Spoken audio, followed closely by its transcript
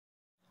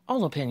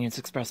All opinions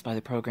expressed by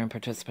the program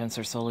participants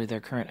are solely their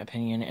current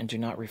opinion and do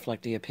not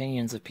reflect the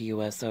opinions of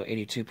PUSO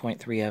 82.3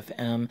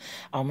 FM,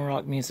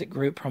 Almarock Music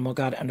Group,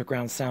 PromoGod,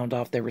 Underground Sound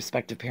Off, their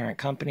respective parent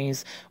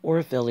companies or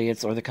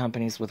affiliates, or the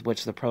companies with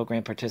which the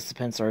program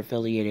participants are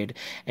affiliated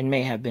and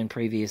may have been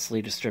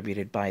previously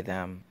distributed by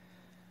them.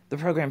 The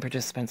program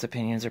participants'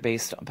 opinions are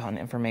based upon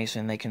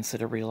information they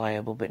consider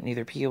reliable, but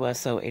neither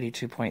PUSO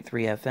 82.3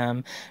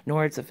 FM,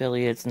 nor its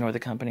affiliates, nor the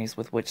companies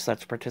with which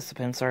such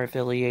participants are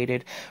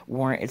affiliated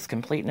warrant its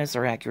completeness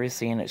or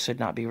accuracy, and it should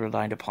not be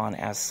relied upon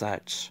as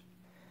such.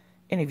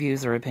 Any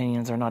views or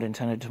opinions are not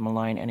intended to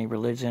malign any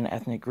religion,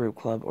 ethnic group,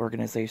 club,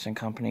 organization,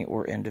 company,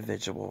 or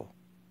individual.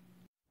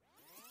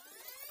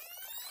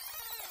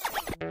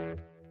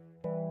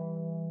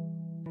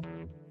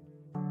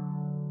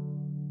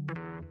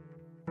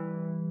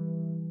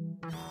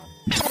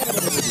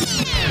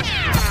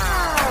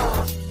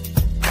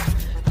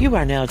 You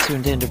are now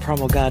tuned in to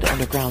PromoGod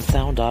Underground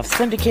Sound Off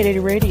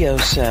syndicated radio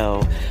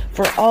show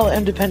for all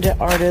independent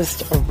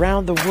artists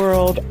around the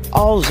world,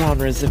 all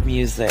genres of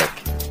music.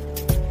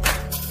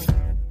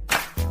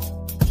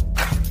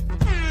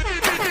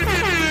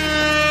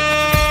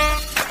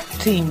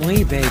 Team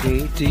We,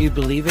 baby, do you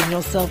believe in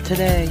yourself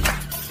today?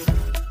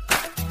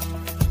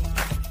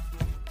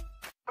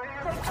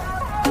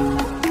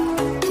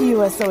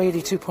 PUSO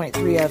 82.3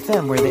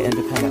 FM, where the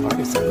independent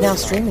artists are now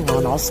streaming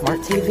on all smart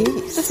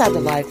TVs. Just add the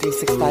Live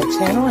 365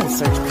 channel and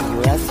search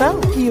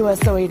PUSO.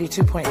 PUSO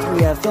 82.3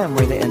 FM,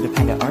 where the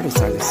independent artists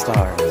are the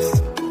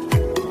stars.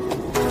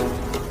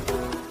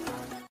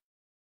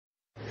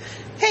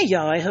 Hey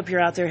y'all, I hope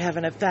you're out there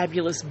having a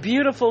fabulous,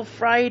 beautiful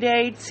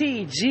Friday.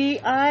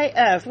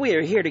 TGIF. We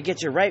are here to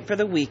get you right for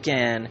the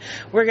weekend.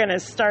 We're going to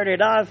start it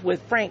off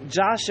with Frank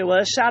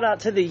Joshua. Shout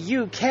out to the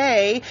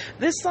UK.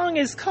 This song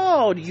is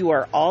called You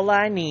Are All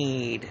I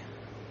Need.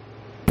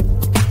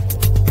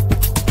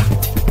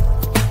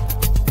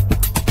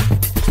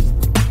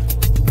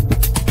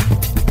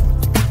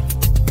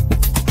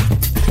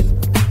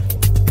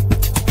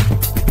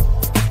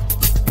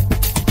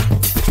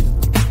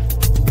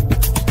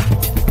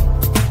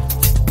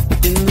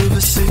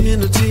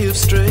 Of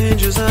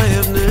strangers I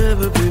have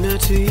never been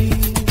at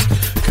ease.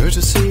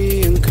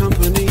 Courtesy and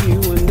company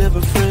were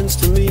never friends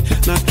to me.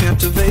 Not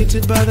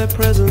captivated by their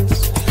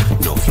presence,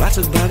 nor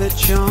flattered by their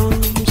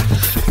charms.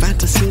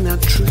 Fantasy,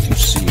 not truth, you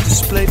see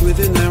displayed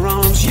within their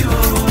arms. You're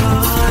all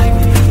I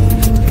need.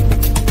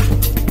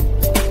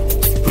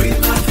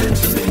 Breathe life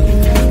into me.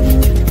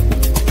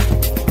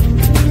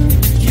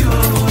 You're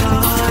all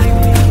I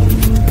need.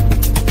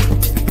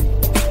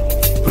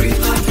 Breathe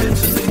life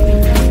into me.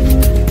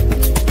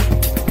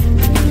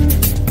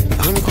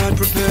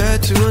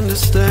 Prepared to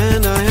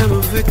understand I am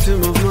a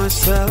victim of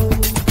myself.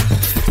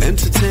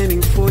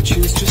 Entertaining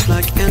fortunes just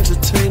like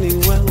entertaining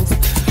wealth.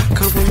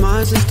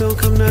 Compromises don't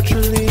come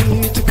naturally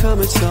to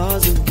common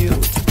stars of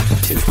guilt.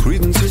 If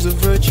credence is a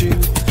virtue,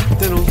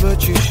 then all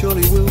virtue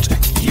surely wilt.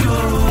 You're all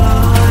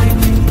I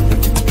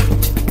need.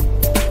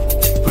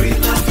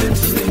 Breathe life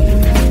into me.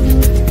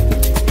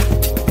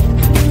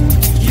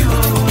 You're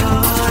all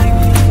I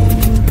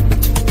need.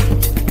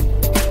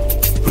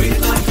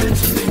 Breathe life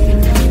into me.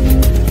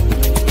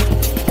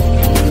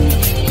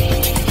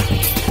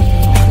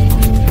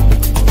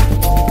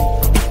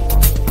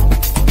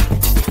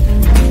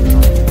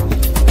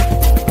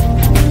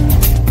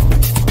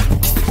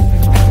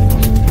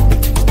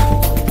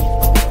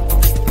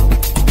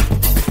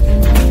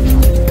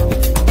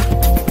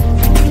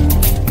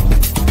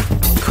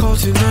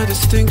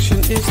 Distinction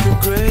is the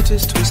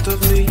greatest twist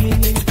of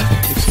need.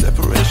 If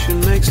separation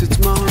makes its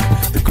mark,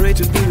 the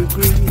greater be the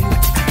greed.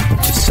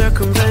 To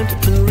circumvent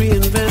and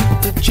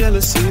reinvent the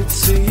jealousy at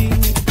sea.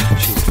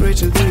 She's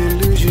greater the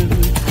illusion,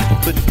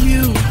 but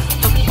you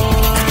are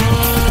all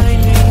I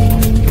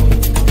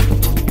need.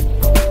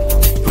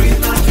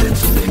 Breathe life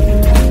into me.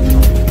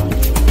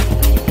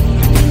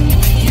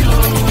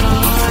 You're all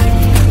I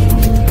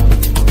need.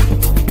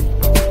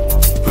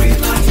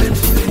 Breathe life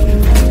into me.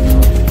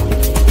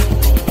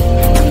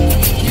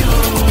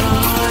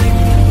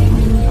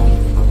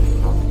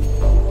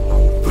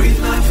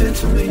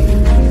 To me,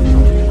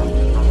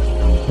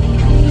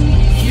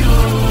 you're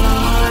all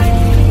I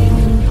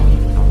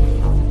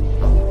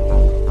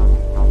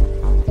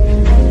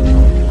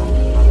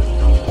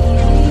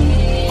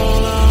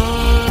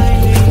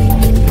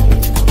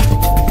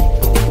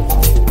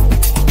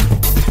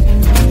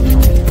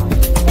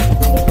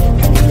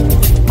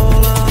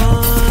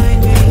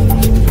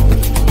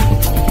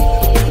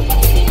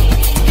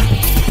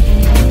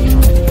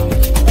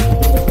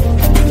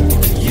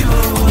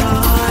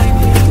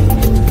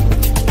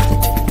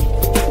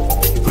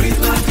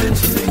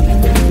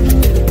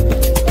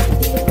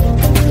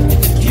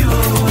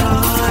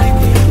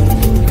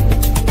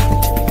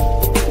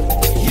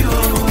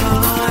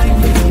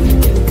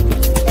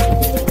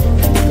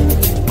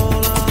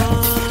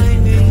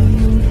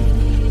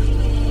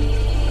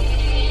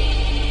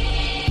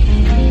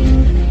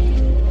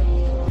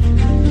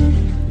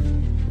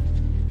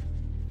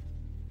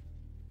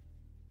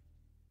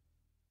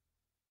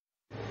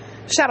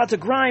Shout out to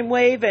Grime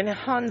Wave and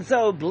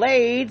Hanzo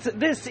Bladez.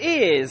 This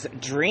is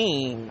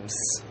Dreams.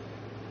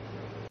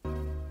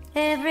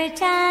 Every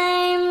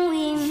time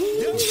we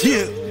meet.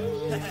 Yeah.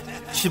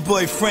 It's your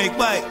boy Frank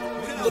White.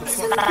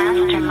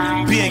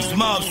 BX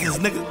Monsters,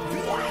 nigga.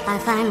 I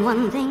find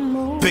one thing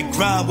more. Big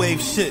Grime Wave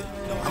shit.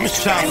 I'm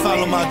just trying to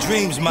follow my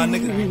dreams, my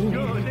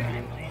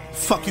nigga.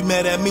 Fuck you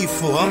mad at me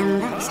for, huh?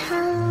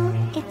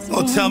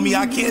 Don't tell me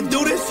I can't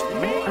do this?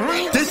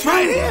 This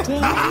right here?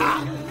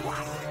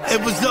 It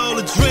was all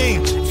a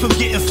dream. From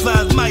getting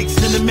 5 mics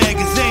in the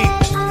magazine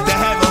to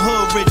having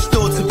hood-rich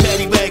thoughts and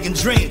paddy wagon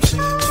dreams.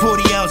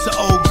 40 ounce of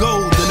old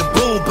gold in a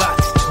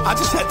boombox. I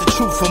just had the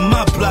truth from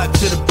my block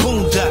to the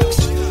boondocks.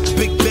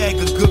 Big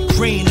bag of good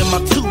green in my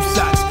 2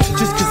 socks.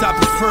 Just cause I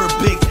prefer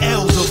big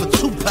L's over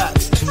 2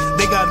 packs.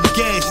 They got the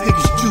gas,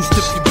 niggas juiced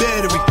up your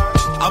battery.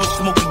 I was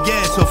smoking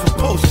gas off a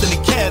post in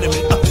the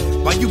academy.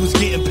 While you was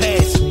getting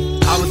past,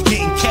 I was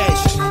getting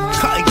cash.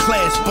 Cutting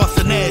class,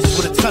 busting ass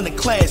with a ton of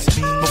class.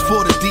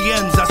 Before the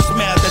DMs, I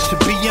smiled at your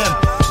BM.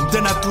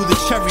 Then I threw the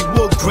cherry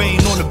wood grain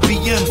on the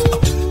BMs.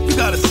 You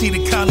gotta see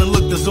the kind of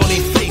look that's on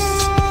their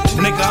faces.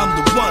 Nigga, I'm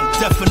the one,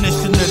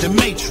 definition of the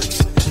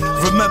Matrix.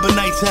 Remember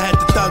nights I had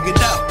to thug it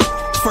out.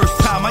 First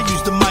time I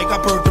used the mic, I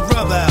burned the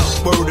rubber out.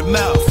 Word of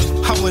mouth,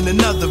 I went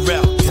another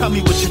route. Tell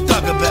me what you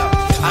thug about.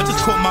 I just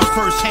caught my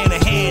first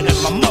hand-to-hand at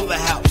my mother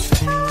house.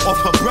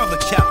 Off her brother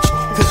couch,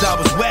 cause I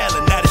was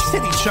wildin'. Now the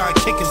city trying to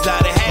kick us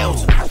out of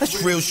house.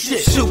 That's real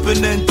shit. Super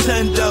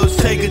Nintendo,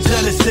 Sega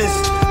Genesis.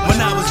 When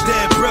I was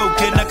dead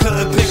broke and I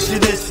couldn't picture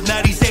this.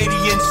 Now these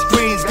 80-inch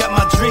screens got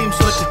my dreams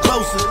looking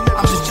closer.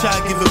 I'm just trying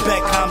to give it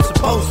back how I'm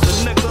supposed to,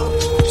 nigga.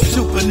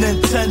 Super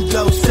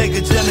Nintendo, Sega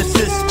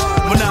Genesis.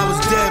 When I was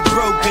dead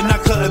broke and I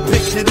couldn't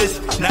picture this.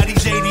 Now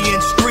these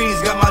 80-inch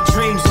screens got my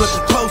dreams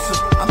looking closer.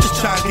 I'm just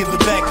trying to give it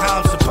back how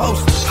I'm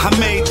supposed to. I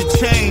made the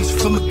change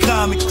from a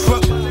comic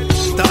crook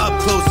to up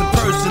close and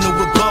personal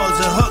with bars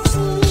and hooks.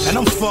 And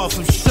I'm far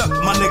from shook,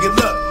 my nigga,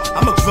 look,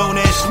 I'm a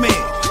grown-ass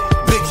man.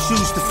 Big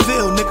shoes to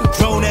fill, nigga,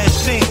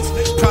 grown-ass fans.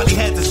 Probably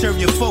had to serve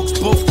your folks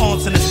both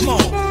arms in a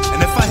small.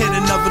 And if I hit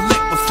another lick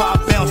before I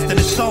bounced in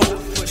the song,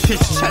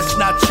 shit's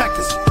chestnut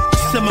checkers,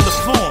 similar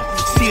form.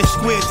 See a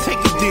square,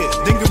 take a dip,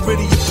 then get rid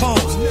of your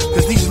palms.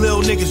 Cause these little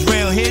niggas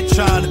round here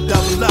trying to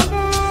double up.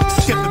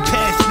 Skipping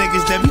past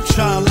niggas that be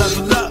trying to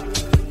level up.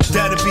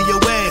 That'll be your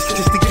ass,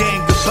 just the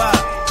game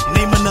goodbye.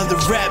 Name another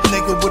rap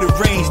nigga with a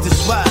range this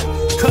wide.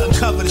 Cut and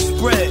cover the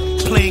spread,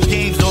 playing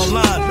games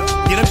online.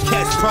 Yeah, them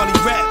cats probably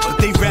rap, but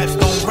they raps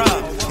don't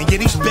rhyme. And yeah,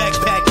 these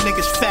backpack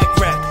niggas fact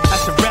rap,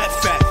 that's a rap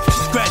fact.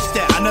 Scratch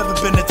that, I never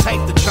been the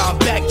type to try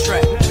and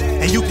backtrack.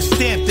 And you can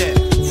stamp that,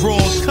 raw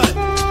and cut.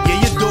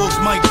 Yeah, your dogs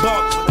might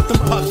bark, but them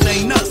pups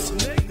ain't us,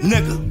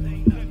 nigga.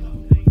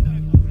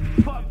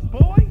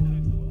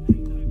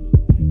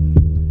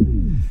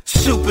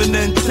 Super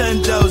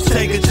Nintendo,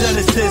 Sega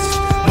Genesis.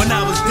 When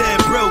I was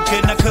dead broke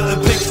and I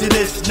couldn't picture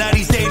this. Now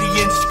these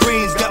 80-inch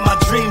screens got my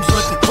dreams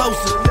looking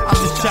closer. I'm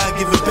just trying to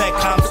give it back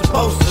how I'm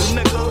supposed to,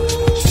 nigga.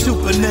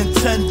 Super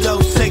Nintendo,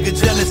 Sega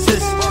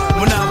Genesis.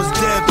 When I was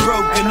dead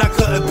broke and I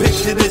couldn't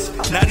picture this.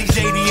 Now these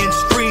 80-inch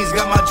screens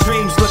got my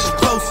dreams looking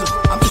closer.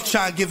 I'm just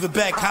trying to give it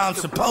back how I'm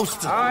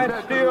supposed to.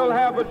 I still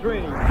have a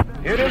dream.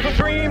 It is a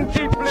dream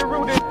deeply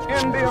rooted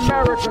in the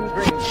American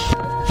dream.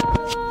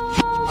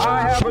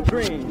 I have a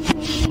dream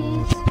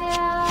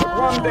that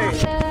one day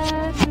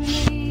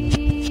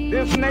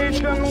this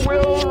nation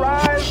will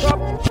rise up,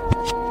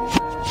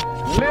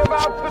 live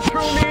out the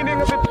true meaning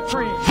of its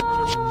creed.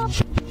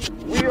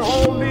 We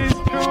hold these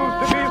truths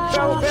to be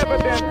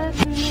self-evident,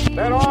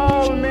 that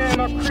all men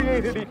are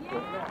created equal.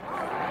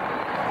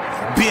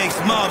 BX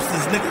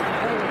Monsters, nigga.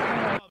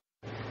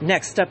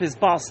 Next up is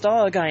Boss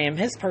Dog. I am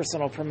his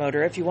personal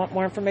promoter. If you want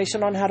more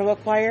information on how to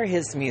acquire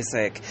his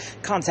music,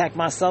 contact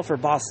myself or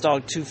Boss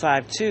Dog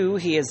 252.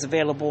 He is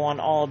available on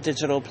all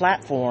digital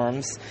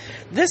platforms.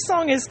 This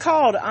song is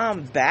called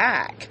I'm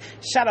Back.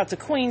 Shout out to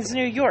Queens,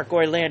 New York,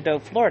 Orlando,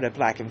 Florida.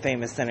 Black and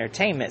Famous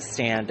Entertainment.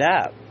 Stand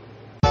up.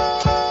 You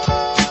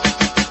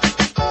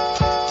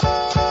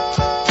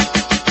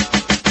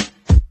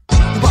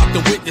about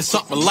to witness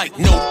something like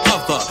no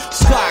other.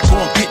 Sky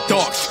gon' get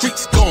dark,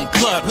 streets gon'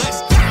 clutter.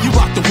 You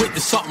about to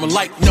witness something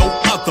like no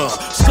other.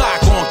 Sky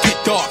gon'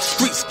 get dark,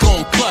 streets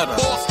gon' clutter.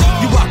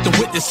 You about to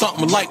witness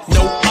something like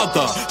no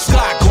other.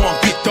 Sky gon'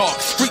 get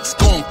dark, streets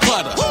gon'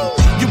 clutter.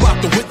 You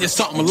about to witness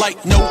something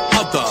like no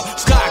other.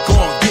 Sky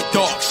gon' get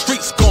dark,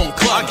 streets gon'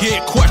 clutter. I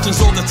get questions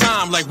all the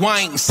time like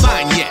why ain't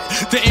signed yet.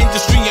 The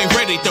industry ain't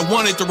ready, they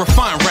wanted to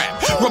refine rap.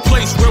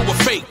 Replace real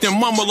with fake, then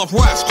mumble up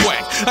rocks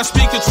quack. I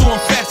speak it to them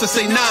fast and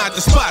say nah, I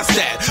despise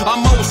that.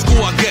 I'm old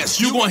school, I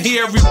guess, you gon'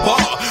 hear every bar.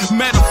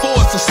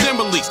 Metaphors and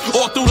similes,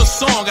 all through the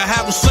song I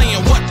have them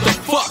saying what the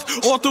fuck.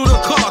 All through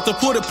the car to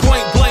put it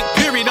point blank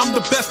period, I'm the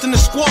the best in the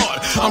squad.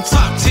 I'm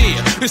top tier.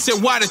 They said,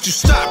 why did you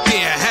stop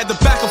there? I had to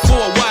back up for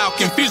a while,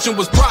 confusion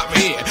was brought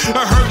here.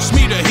 It hurts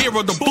me to hear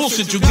all the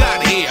bullshit you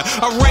got here.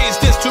 I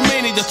raised this too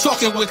many to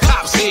talking with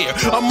cops here.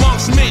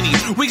 Amongst many,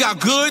 we got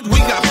good, we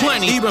got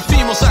plenty. Even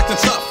females acting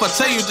tough, I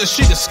tell you this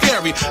shit is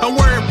scary. I'm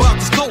worried about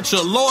this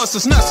culture, laws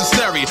is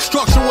necessary.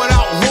 Structure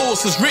without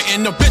rules is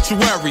written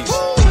obituaries.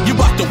 You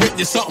about to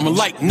witness something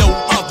like no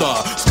other.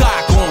 Sky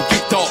gon'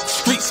 get dark,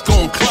 streets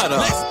gon'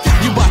 clutter.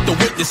 You about to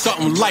witness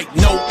something like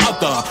no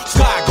other.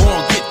 Sky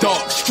gon' get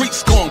dark,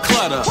 streets gon'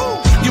 clutter.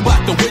 You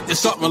about to witness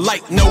something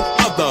like no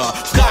other.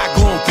 Sky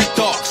gon' get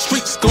dark,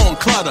 streets gon'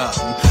 clutter.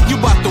 You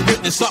about to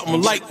witness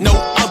something like no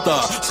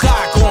other.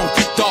 Sky gon'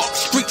 get dark,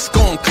 streets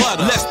gon'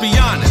 clutter. Let's be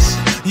honest,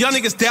 y'all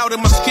niggas doubted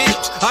my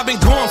skills. I've been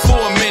gone for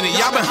a minute,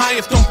 y'all been high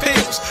off them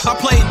pills. I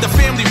played the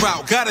family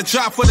route, got a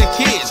job for the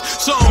kids.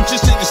 Something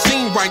just didn't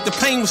seem right, the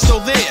pain was still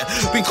there.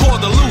 Been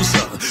called a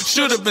loser,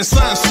 should've been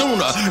signed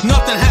sooner.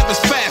 Nothing happens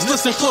fast,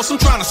 listen close, I'm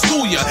trying to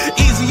school ya.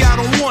 Easy, I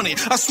don't want it,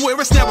 I swear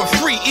it's never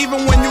free.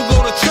 Even when you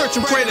go to church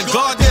and pray to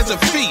God, there's a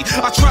fee.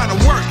 I try to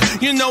work,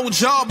 you know,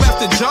 job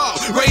after job.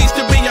 Raised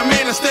to be a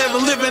man instead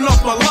of living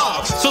off my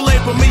law. So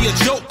label me a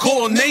joke,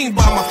 call a name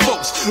by my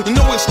folks.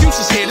 No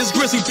excuses here, this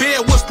grizzly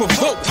bear was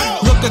provoked.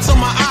 Look into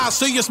my eyes,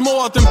 see it's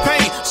more than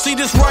pain. See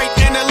this right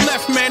and that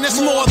left, man, it's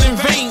more than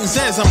veins.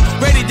 As I'm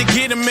ready to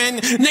get him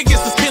in,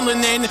 niggas is killing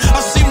in.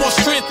 I see more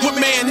strength with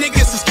man,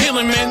 niggas is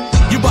killing men.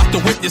 You about to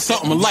witness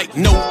something like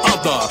no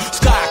other.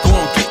 Sky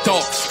gon' get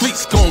dark,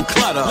 streets gon'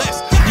 clutter.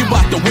 You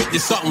about to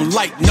witness something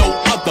like no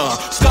other.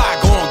 Sky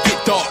gon'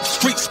 get dark,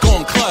 streets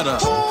gon' clutter.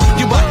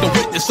 You about to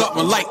witness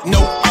something like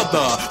no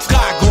other.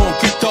 Sky gon'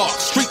 get dark,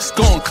 streets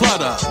gon'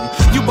 clutter.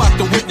 You about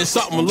to witness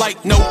something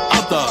like no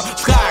other.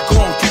 Sky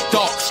gon' get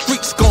dark,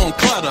 streets gon'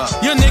 clutter.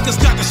 Your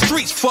niggas got the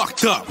streets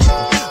fucked up.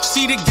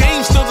 See the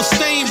game's still the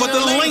same, but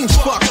the lane's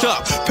fucked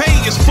up. Pay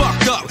is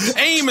fucked up,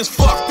 aim is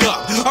fucked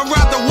up. I'd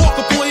rather walk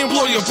up on you and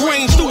blow your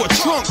brains through a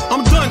trunk.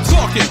 I'm done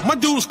talking, my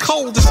dude's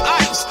cold as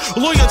ice.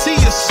 Loyalty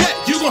is set,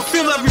 you gon'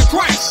 feel every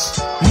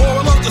price.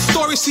 Moral of the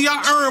story, see I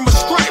earn my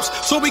stripes.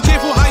 So be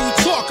careful how you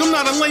talk, I'm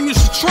not a lame, you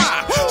should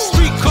try.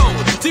 Street code,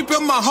 deep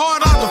in my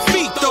heart I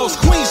defeat those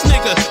Queens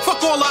nigga.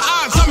 Fuck all the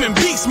odds, I'm in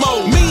beast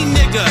mode. Mean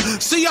nigga,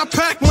 see I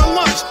pack my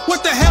lunch.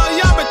 What the hell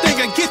y'all been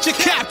thinking? Get your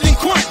Captain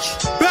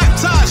Crunch.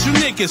 Baptize you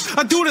niggas,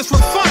 I do this for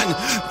fun.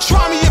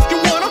 Try me if you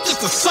want, I'm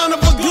just a son of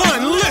a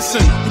gun.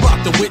 Listen, you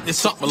about to witness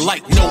something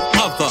like no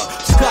other.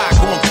 Sky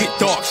gon' get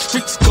dark,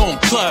 streets gon'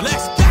 clutter.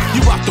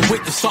 You about to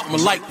witness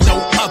something like no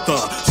other.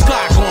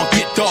 Sky gon'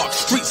 get dark,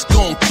 streets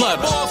gon'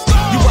 clutter.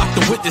 You about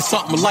to witness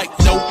something like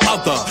no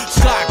other.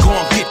 Sky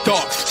gon' get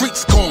dark,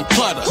 streets gon'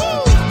 clutter.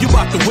 You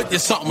about to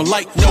witness something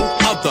like no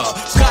other.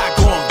 Sky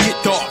gon'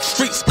 get dark,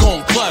 streets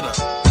gon' clutter.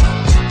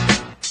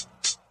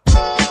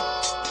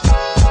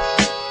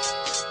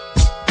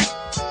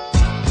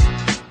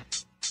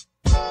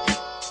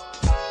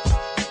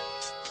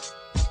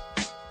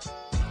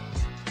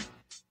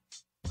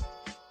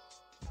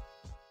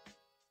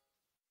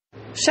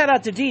 Shout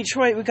out to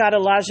Detroit. We got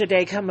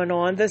Ilajide coming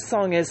on. This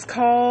song is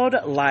called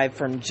Live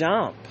from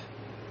Jump.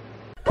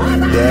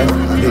 Def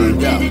D,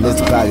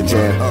 Mr. Pocket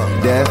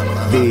Jam. Def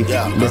D,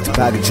 Mr.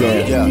 Pocket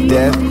Jam.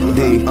 Def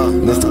D,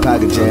 Mr.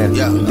 Pocket Jam.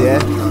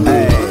 Def,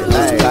 hey,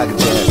 Mr. Pocket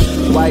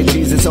Jam. White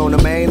Jesus on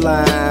the main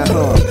line,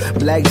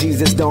 Black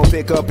Jesus don't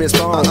pick up his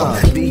phone,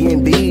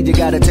 D&D, you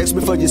gotta text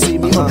before you see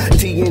me,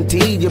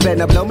 TNT, you better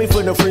not blow me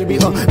for no freebie,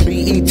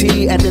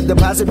 BET, at the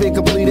deposit been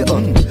completed,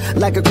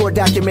 like a court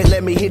document,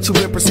 let me hit you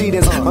with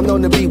proceedings, I'm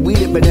known to be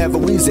weeded but never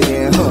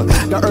wheezing,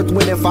 the earth,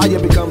 wind, and fire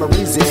become a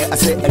reason, I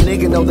said a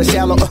nigga know the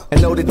shallow,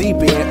 and know the deep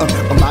end,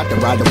 I'm about to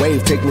ride the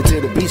wave, take me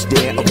to the beach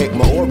then, okay,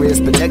 my aura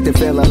is protected,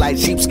 feeling like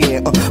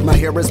sheepskin, my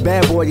hair is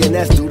bad boy, and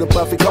that's due to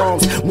puffy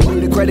combs, we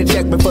need a credit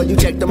check before you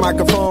check the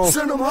microphone.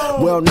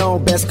 Well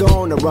known, best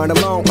gone to run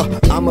alone.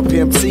 I'm a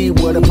pimp C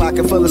with a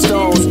pocket full of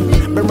stones.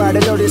 Been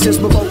riding on this since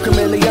before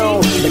Chameleon.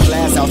 The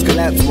glass house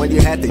collapsed when you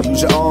had to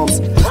use your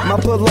arms. My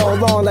pull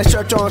long like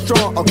Church on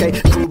strong. Okay,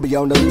 groovy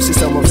on the Lucy,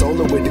 someone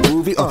solo with the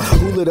groovy.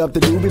 Who lit up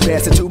the doobie,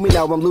 pass it to me,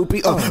 now I'm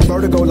loopy.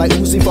 Vertigo like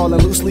Uzi,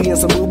 falling loosely in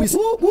some movies.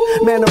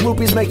 Man, the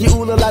rupees make you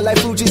ooh la like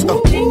Fuji's.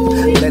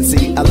 Let's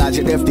see,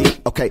 Elijah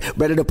FD. Okay,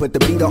 ready to put the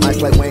beat on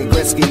ice like Wayne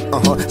Gretzky.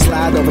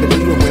 Slide over the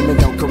beat and women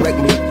don't correct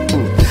me.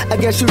 I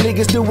guess you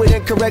niggas do it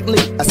incorrectly.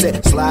 I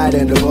said slide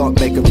in the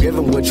bump, make them give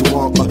them what you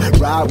want.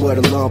 Ride with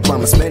a lump,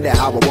 I'ma spend it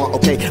how I want.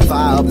 Okay,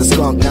 fire up the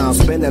skunk, now I'm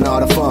spending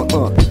all the funk.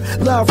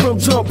 Live from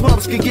jump,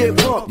 pumps can get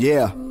pumped.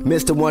 Yeah.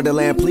 Mr.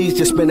 Wonderland, please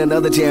just spin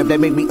another jam that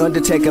make me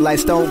Undertaker like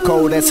Stone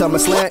Cold at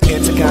SummerSlam.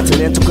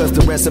 Intercontinental, cause the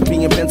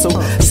recipe in pencil.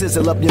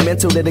 Sizzle up your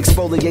mental, then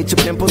exfoliate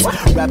your pimples.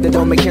 Wrap that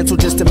on my cancel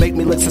just to make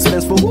me look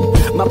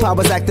suspenseful. My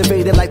power's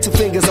activated like 2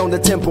 fingers on the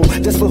temple.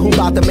 Just for who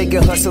about to make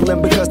it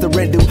hustling because the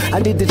rent due. I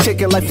need the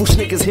chicken like Foo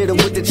Snickers, hit him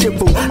with the chip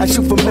food. I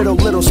shoot for middle,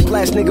 little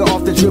splash nigga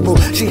off the dribble.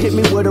 She hit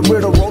me with a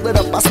riddle, roll it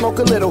up, I smoke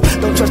a little.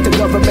 Don't trust the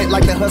government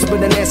like the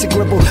husband of Nancy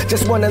Gribble.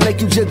 Just wanna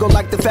make you jiggle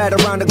like the fat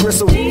around the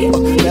gristle.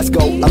 Let's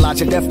go,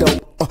 Elijah left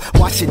though.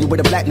 Watching you with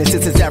a blackness,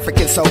 this is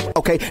African soap.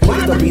 Okay,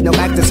 niggas don't be no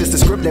actors, it's the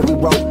script that we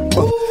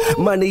wrote.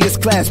 Money is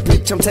class,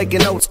 bitch, I'm taking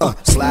notes.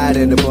 Slide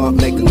in the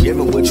bump, make them give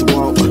it what you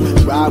want.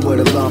 Ride with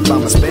a lump,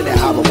 I'ma spend it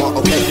how I want.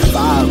 Okay,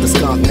 fire the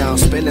skunk, now I'm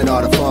spending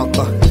all the funk.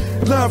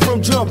 Learn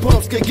from jump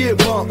bumps, can get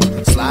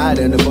bumped. Slide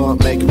in the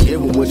bump, make them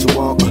give it what you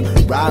want.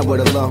 Ride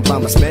with a lump,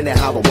 I'ma spend it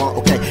how I want.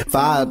 Okay,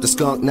 fire up the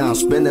skunk, now I'm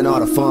spending all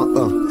the funk.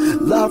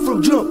 Live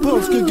from jump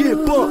bumps, can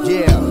get bumped.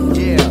 Yeah.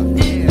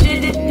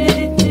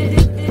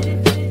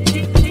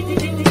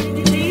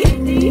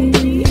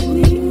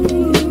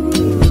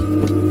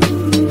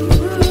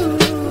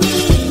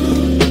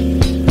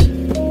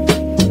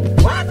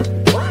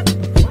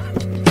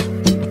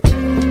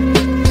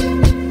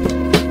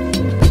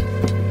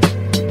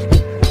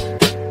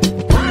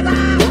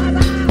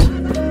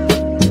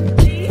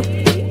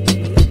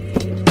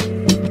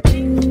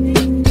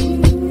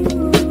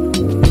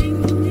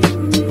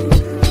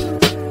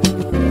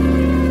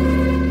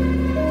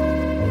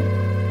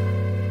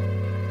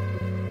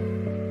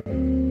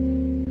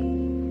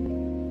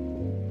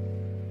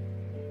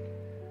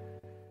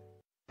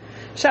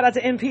 Shout out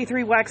to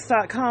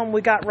mp3wax.com.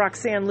 We got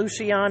Roxanne,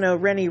 Luciano,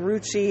 RENNI,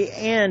 RUCCI,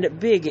 and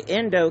Big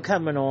INDO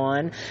coming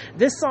on.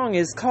 This song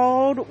is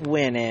called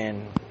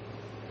Winnin'.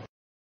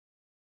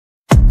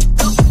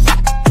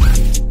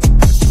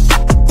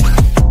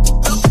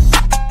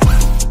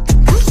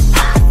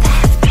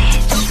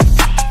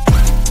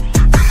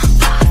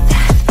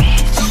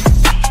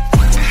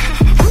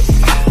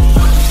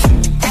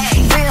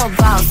 Real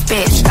boss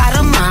bitch, got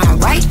a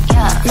mind, right?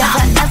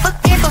 Never ever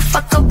give a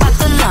fuck about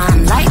the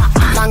limelight.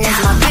 Long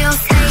as my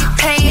bills stay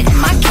paid and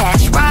my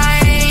cash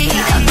right,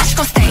 a bitch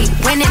gon' stay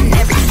winning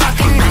every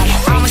fucking night.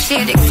 All my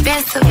shit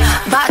expensive,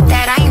 bought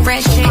that I ain't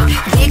rent shit.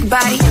 Big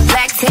body,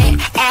 black tint,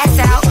 ass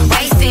out,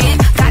 waist in.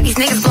 Got these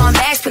niggas blowing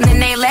back, spending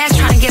they last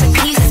trying to get a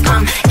piece.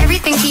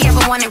 Everything he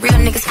ever wanted, real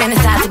niggas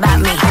fantasize about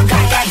me. I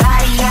got that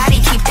body, yachty,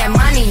 keep that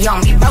money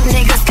on me. Broke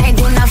niggas can't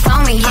do nothing for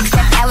me,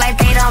 except act like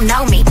they don't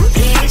know me,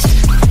 bitch.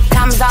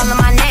 Diamonds all on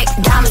my neck,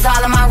 diamonds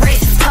all on my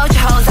wrist. Told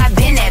you hoes I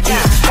been that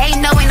bitch. They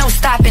know ain't no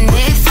stopping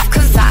this,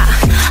 cause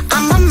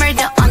I'm a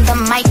murder on the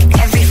mic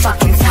every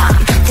fucking time.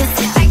 Just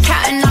sit back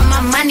counting all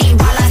my money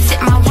while I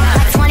sip my wine.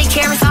 Like 20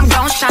 carats, I'm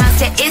gon' shine.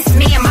 Said it's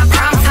me and my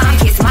prime time.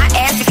 Kiss my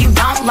ass if you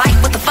don't like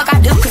what the fuck I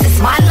do, cause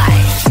it's my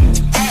life.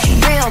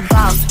 Real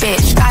boss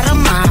bitch, got a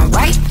mind,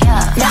 right?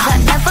 Never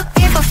ever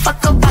give a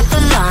fuck about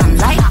the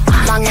limelight.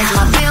 Long as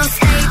my bills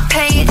stay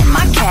paid and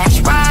my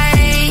cash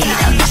right,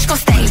 a bitch gon'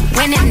 stay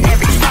winning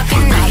every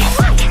fucking night.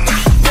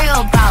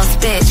 Real boss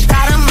bitch,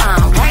 got a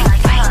mind, right?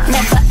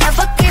 Never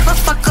ever give a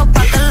fuck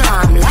about the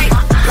limelight.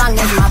 Long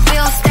as my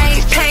bills stay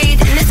paid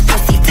and this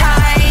pussy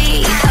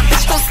tight, a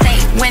bitch gon' stay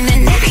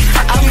winning every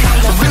fucking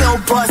night. I'm a real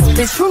boss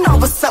bitch, you know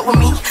what's up with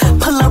me.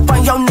 Pull up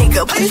on your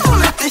nigga, please don't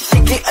let this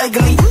shit get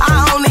ugly.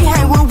 I only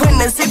hang with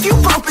winners. If you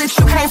broke bitch,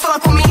 you can't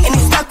fuck with me. And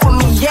he stuck with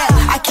me, yeah.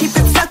 I keep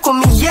it stuck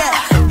with me, yeah.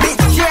 Bitch,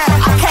 yeah.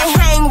 I can't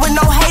hang with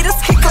no haters.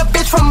 Kick a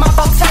bitch from my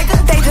Bottega.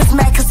 They just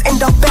mad cause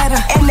end up better.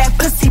 And that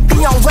pussy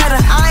be on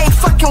wetter. I ain't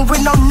fucking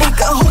with no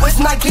nigga who is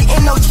not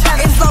getting no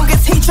cheddar. As long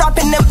as he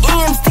dropping them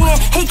M's, then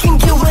he can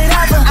get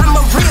whatever. I'm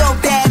a real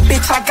bad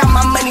bitch, I got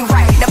my money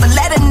right. Never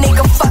let a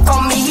nigga fuck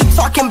on me. He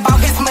talking about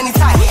his money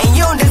tight. And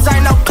you don't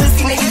deserve no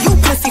pussy, nigga. You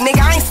pussy,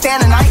 nigga. I ain't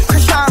standing right.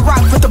 Christian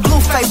Rock with the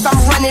blue face. I'm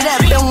running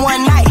up in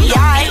one night,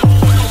 yeah.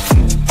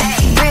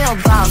 Real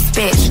boss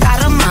bitch,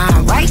 got a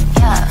mind, right?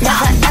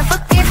 Never ever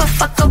give a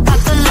fuck about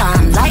the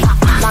limelight.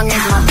 Long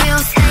as my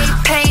bills stay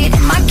paid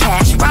and my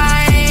cash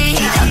right,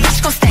 a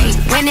bitch gon' stay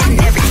winning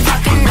every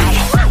fucking night.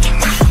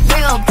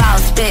 Real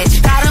boss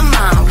bitch, got a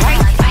mind,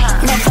 right?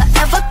 Never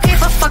ever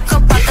give a fuck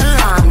about the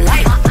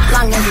limelight.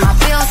 Long as my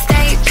bills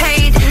stay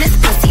paid and this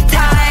pussy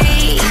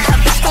tight, a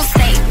bitch gon'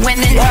 stay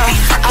winning every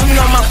fucking night. I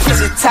know my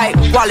pussy tight,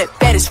 wallet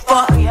bad as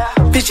fuck.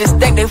 Bitches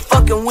think they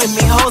fucking with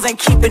me, hoes ain't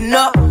keeping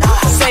up.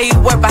 Say you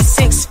work by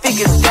 6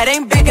 figures, that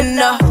ain't big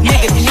enough.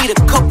 Niggas need a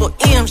couple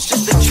M's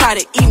just to try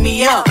to eat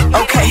me up.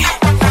 Okay,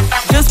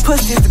 this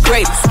pussy is the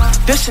greatest.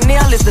 The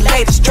Chanel is the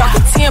latest. Drop a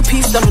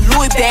 10-piece on the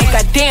Louis bag.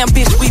 Goddamn,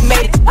 bitch, we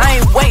made it. I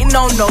ain't waiting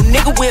on no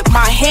nigga with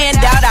my hand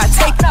out. I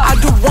take it. I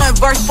do one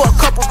verse for a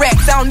couple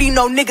racks. I don't need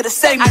no nigga to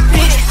save me.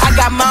 I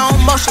got my own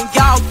motion,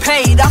 y'all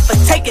paid off for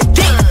taking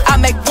dick. I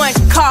make one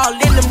call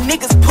and them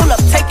niggas pull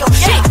up, take your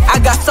shit. I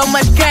got so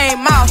much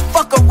game, I'll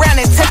fuck around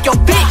and take your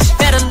bitch.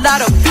 Met a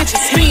lot of bitches,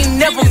 he ain't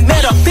never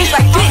met a bitch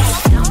like this.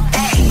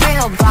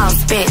 Real boss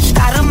bitch,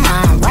 got a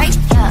mind, right?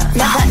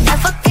 Never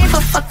ever give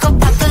a fuck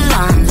about the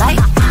limelight.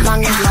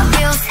 Long as my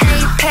bills stay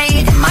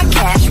paid and my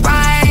cash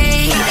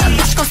right, a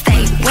bitch gon'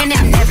 stay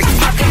winning every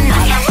fucking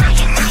night.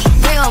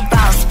 Real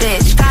boss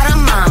bitch, got a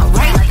mind,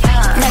 right?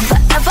 Never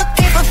ever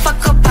give a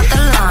fuck about the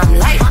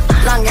limelight.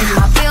 Long as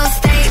my bills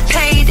stay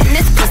paid and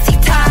this pussy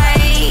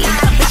tight,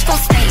 a bitch gon'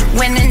 stay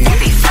winning.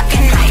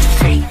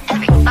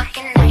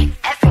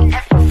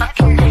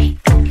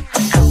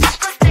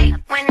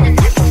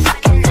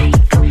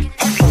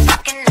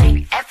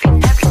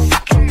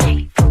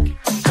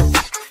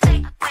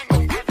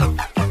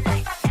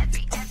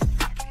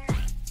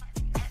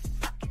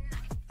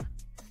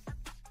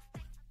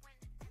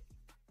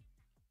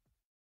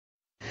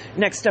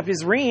 Next up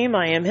is REEM.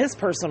 I am his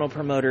personal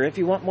promoter. If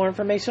you want more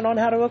information on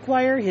how to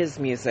acquire his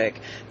music,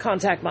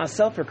 contact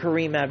myself or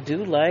Kareem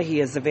Abdullah. He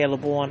is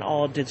available on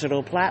all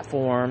digital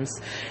platforms.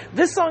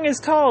 This song is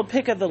called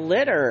Pick of the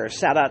Litter.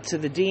 Shout out to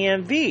the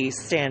DMV.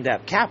 Stand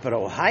up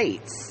Capitol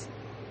Heights.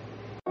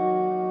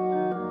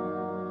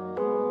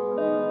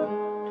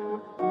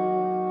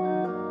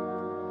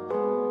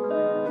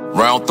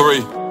 Round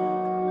 3.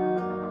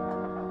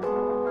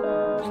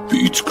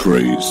 Beach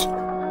craze.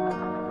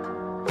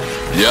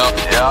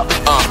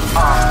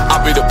 I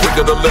be the pick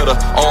of the litter.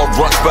 All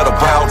rucks better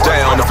bow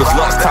down. If it's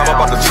lunch time, I'm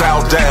about to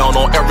chow down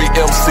on every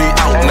MC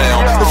out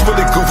now. It's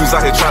really goofies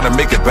out here trying to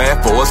make it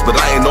bad for us, but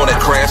I ain't on that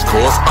crash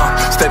course.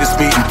 Steady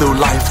speeding through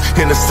life.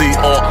 Hennessy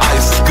on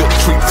ice. Good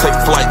treat, take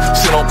flight.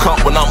 Shit don't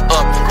come when I'm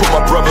up. Put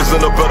my brothers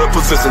in a better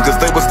position, cause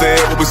they was there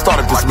when we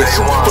started this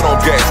mission. Put on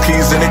gas,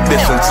 keys, and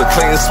ignition. To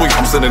clean sweep,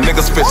 I'm sending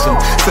niggas fishing.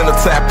 Send the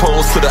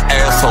tadpoles to the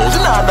assholes.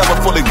 You know I never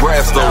fully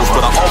grasp those,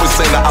 but I always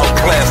seem to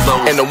outclass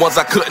those. And the ones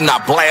I couldn't, I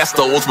blast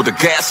those with the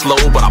gas low,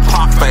 but I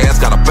pop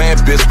fast. Got a bad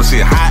bitch, but she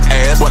a hot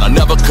ass. When I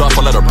never cuff,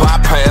 I let her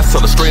bypass.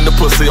 Tell her stream the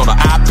pussy on the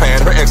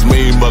iPad. Her ex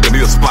mean mother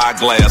need a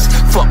spyglass.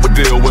 Fuck with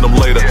deal with him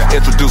later.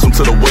 Introduce him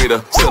to the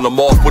waiter. Send him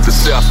off with the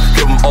chef.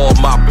 Give him all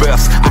my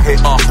best. I hit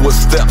off with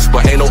steps,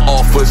 but ain't no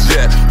offers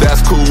yet.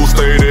 That's cool,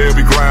 stay there.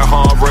 We grind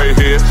hard right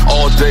here.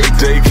 All day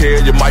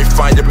daycare. You might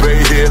find your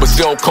bae here, but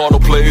she don't call no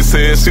plays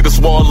here. She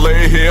just wanna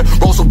lay here.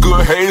 Roll some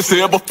good haze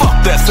here, but fuck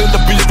that. Send the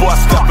B-Boy,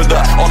 step it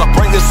up. All I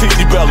bring is heat,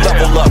 you better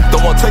level up.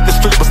 Don't wanna take the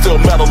street, but still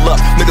metal up.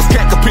 Niggas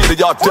can't compete,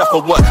 y'all deaf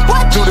or what?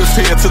 Do this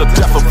here to the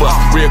death of us.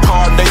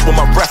 Reincarnate when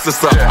my rest is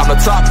up. I'm the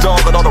top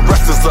dog and all the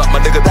rest is up. My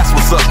nigga, that's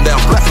what's up now.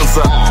 Blessings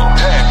up.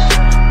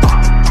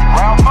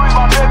 Round 3,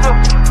 my nigga.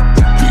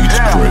 Beach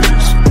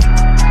craze.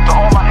 To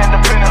all my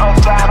independent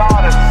unsigned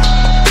artists,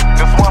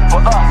 this one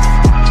for us.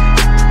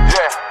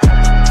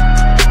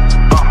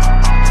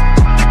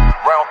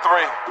 Round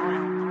 3.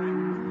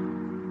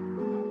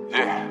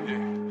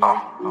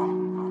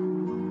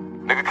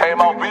 Nigga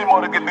came out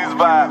B-more to get these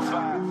vibes.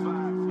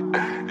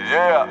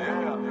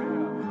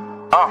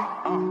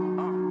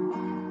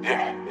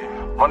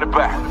 Run it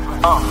back.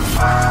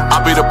 I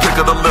be the pick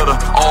of the litter.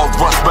 All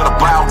rucks better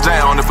bow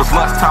down. If it's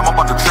lunch time, I'm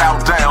about to chow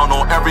down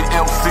on every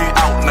MC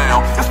out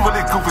now. It's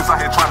really goofies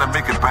out here trying to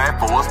make it bad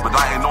for us, but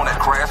I ain't on that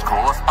crash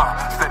course.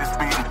 Steady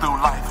speeding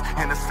through life.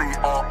 Hennessy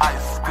on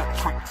ice. Good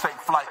treat, take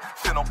flight.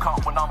 Shit don't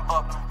come when I'm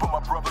up. Put my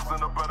brothers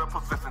in a better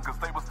position, cause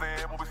they was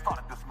there when we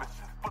started this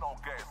mission. Put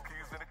on gas,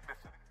 keys, and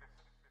ignition.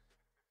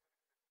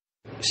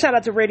 Shout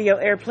out to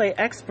radio airplay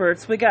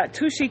experts. We got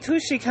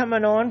Tushie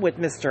coming on with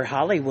Mr.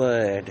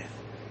 Hollywood.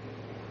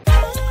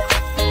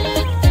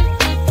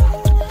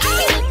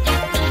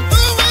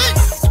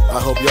 I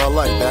hope y'all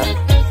like that.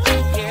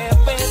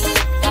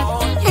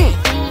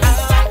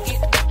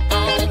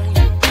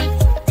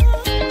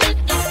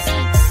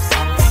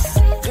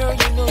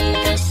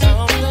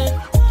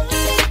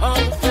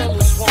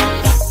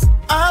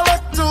 I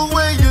like the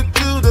way you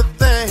do the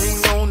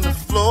thing on the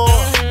floor.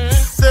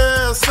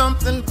 There's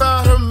something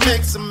about her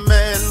makes a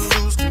man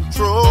lose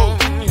control.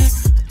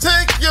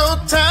 Take your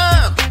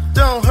time,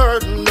 don't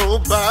hurt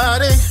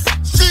nobody.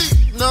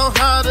 She know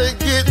how to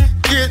get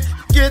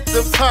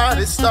the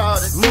party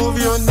started. Move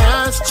your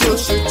nice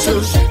tushy,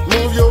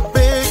 move your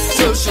big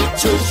tushy,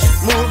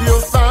 move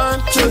your fine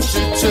tushy.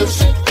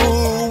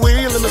 Ooh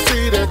wee, let me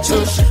see that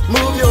tushy.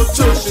 Move your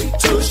tushy,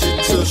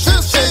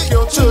 shake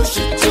your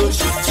tushy.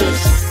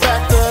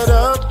 Back that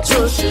up,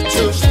 tushy.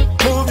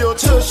 Move your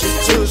tushy.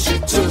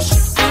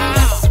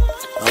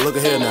 Now look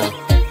at here now.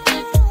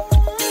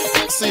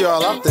 I see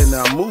y'all out there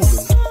now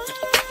moving,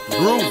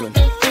 grooving.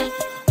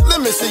 Let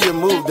me see you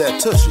move that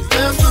tushy.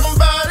 There's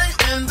somebody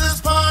in this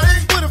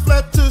party with a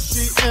flat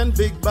tushy and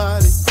big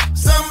body.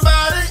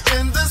 Somebody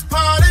in this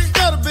party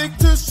got a big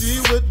tushy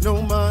with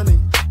no money.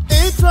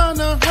 Ain't trying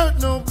to hurt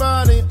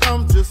nobody,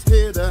 I'm just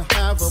here to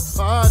have a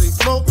party.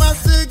 Smoke my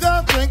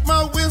cigar, drink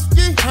my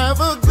whiskey, have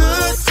a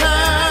good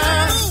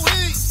time.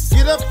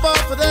 Get up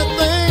off of that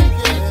thing,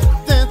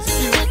 dance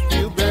if you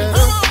feel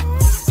better.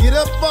 Get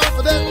up off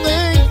of that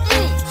thing,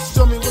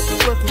 show me what you're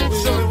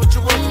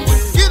working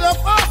with. Get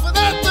up off of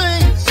that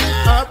thing,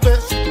 I bet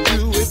you can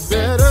do it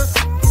better.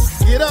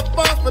 Get up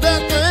off of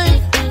that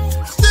thing,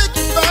 stick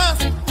it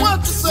fast,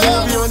 watch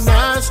yourself. Move your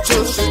nice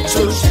tushy,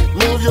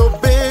 move your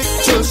big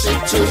tushy,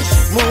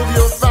 move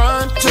your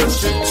fine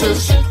tushy.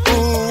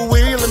 Ooh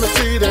wee, let me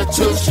see that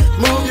tushy.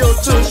 Move your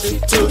tushy,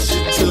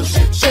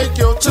 shake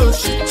your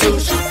tushy.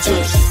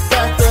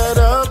 Back that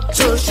up,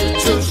 tushy.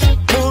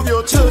 Move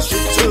your tushy.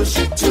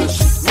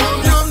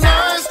 Move your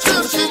nice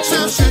tushy.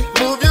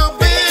 Move your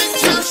big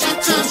tushy.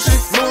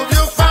 Move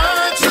your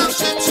fine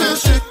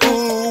tushy.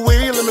 Ooh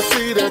wee, let me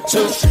see that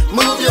tushy.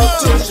 Move your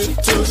tushy.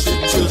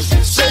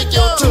 Shake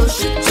your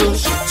tushy.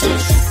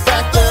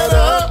 Back that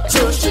up,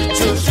 tushy.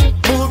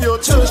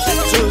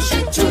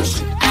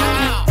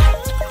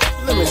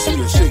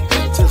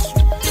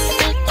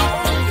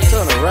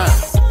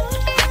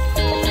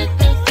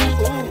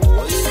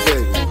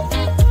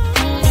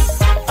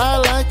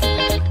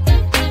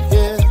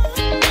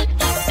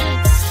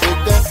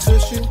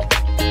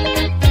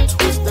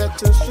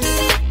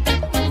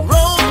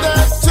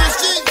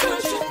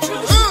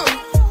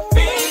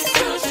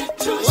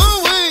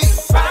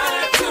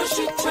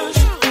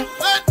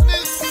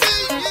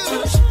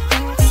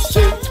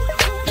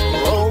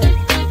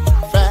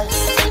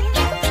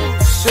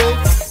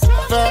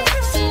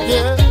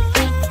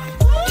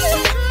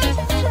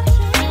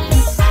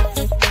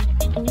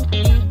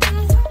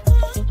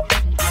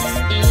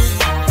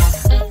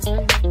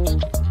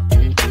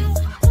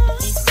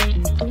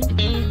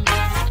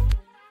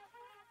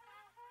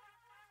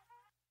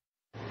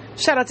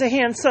 Shout out to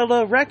Han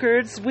Solo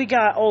Records. We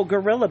got old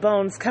Gorilla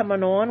Bones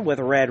coming on with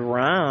Red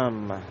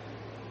Rum.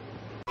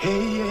 Hey,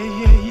 yeah,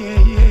 yeah, yeah,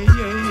 yeah, yeah,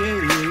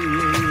 yeah,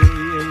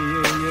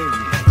 yeah.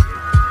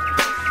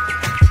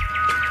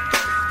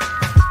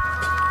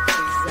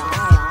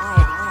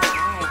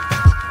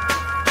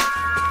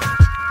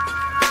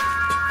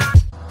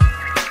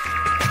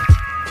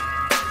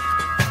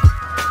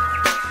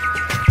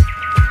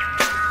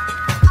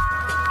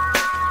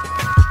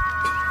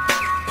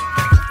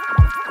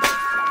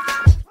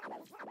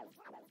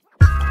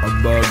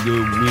 Good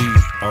weed,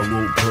 I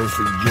wrote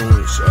perfect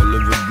joints, I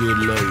live a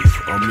good life,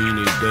 I mean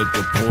ain't that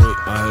the point,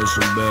 I had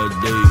some bad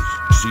days,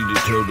 see to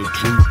tell the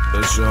truth,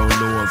 that's how I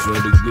know I've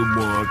had a good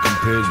one, I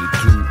compared the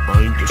two, I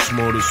ain't the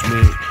smartest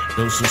man,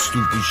 done some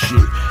stupid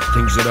shit,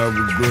 things that I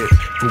regret,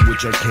 for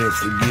which I can't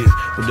forget,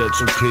 but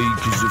that's okay,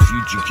 cause the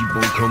future keep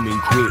on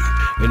coming quick,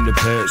 and the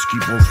past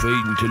keep on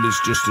fading till it's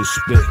just a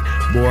speck,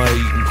 boy I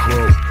eat and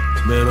crow,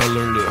 man I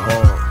learned it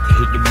hard,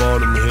 hit the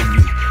bottom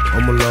heavy,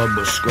 I'm alive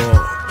but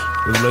scarred.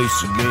 If life's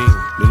a game,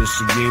 then it's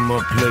a game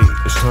I play.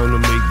 It's time to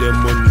make that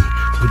money,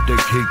 put that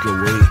cake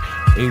away.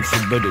 Aim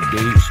for better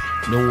days,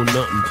 knowing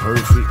nothing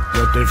perfect.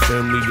 Got that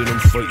family that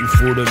I'm fighting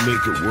for that make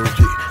it worth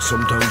it.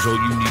 Sometimes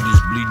all you need is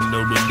bleeding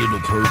out a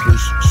little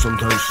purpose.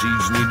 Sometimes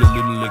seeds need a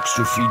little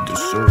extra feed the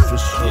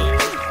surface.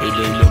 It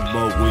ain't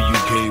about where you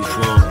came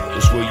from,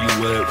 it's where you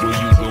at, where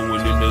you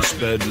going in this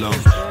bad love.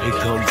 It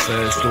come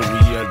fast, don't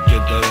react, get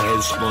that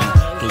head spun.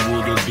 The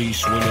world of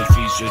beast when it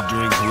feasts,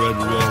 drink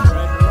red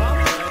rum.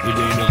 It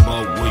ain't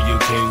about where you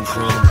came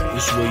from,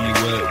 it's where you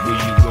at, where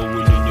you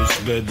going in this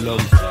bedlam.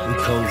 We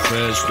come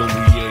fast, don't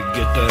react,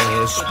 get that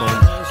head spun.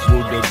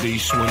 World of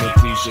beast when it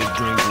feasts,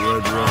 drink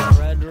red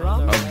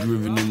rum. I've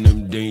driven in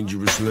them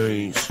dangerous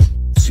lanes,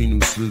 seen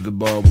them slither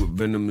bar with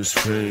venomous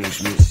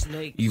fangs,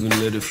 man. Even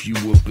let a few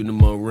up into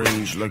my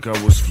range, like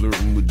I was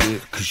flirting with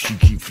it, cause she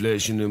keep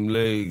flashing them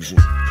legs.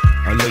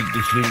 I like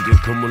to think I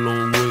come a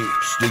long way,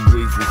 stay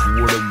grateful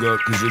for what I got,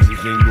 cause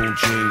everything gon'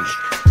 change.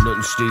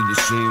 Nothing stayed the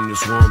same,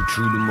 that's why I'm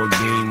true to my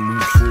game.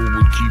 Move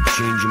forward, keep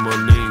changing my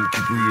name,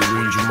 keep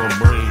rearranging my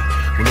brain.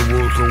 When the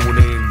world throw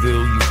an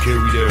anvil, you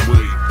carry that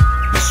weight.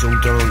 And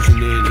sometimes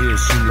an anthill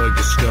seem like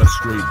a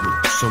skyscraper.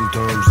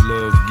 Sometimes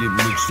love get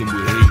mixed in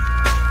with hate.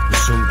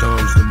 And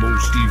sometimes the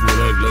most evil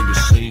act like a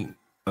saint.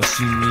 I've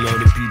seen a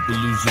lot of people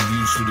lose the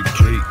views for the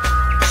cake.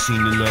 I've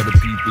seen a lot of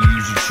people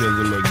use each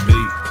other like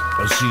bait.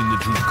 I've seen the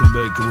truth come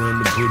back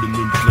around and put them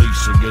in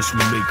place. I guess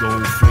we make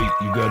our own fate.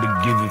 You gotta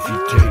give if you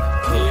take.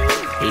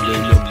 It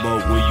ain't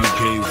about where you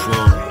came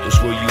from, it's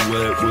where you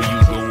at, where you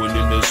going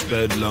in this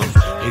bedlam.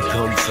 It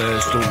come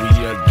fast, don't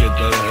react, get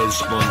that head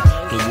spun.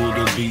 The world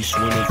of beast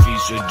when it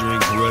feasts,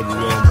 drink red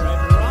rum.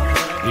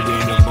 It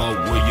ain't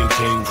about where you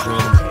came from,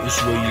 it's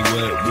where you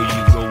at, where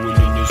you going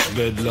in this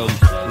bedlam.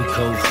 It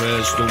come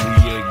fast, don't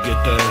react, get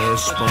that head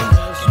spun.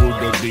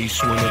 World of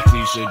beast when it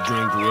feasts,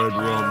 drink red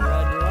rum.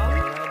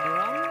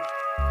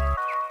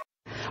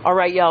 All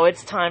right, y'all,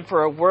 it's time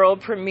for a world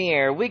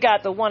premiere. We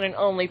got the one and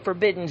only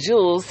Forbidden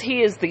Jewlz.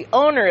 He is the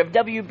owner of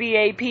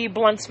WBAP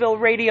Bluntsville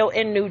Radio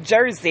in New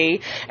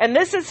Jersey. And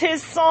this is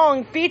his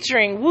song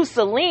featuring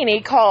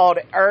Whoossalini called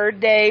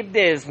Day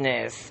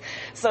Business.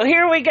 So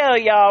here we go,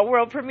 y'all.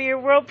 World premiere,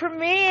 world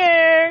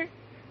premiere.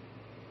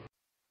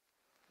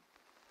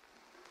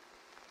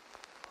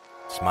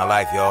 It's my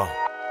life, y'all.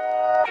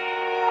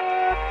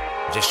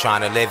 Just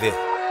trying to live it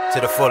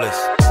to the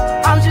fullest.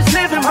 I'm just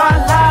living my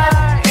life.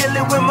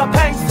 With my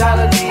pain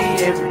solidly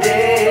every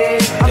day.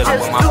 I'm just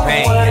with my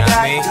pain, you know what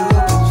I mean?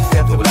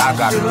 Do what I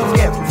gotta do.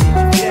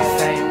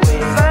 Same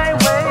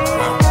way.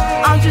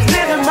 I'm just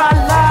living my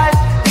life,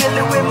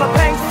 dealing with my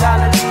pain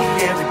solidly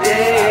every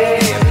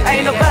day.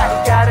 Ain't nobody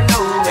gotta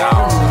know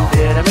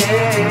that I'm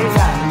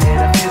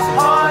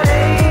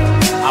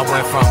I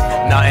went from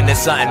nothing to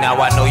something, now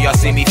I know y'all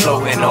see me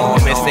floating on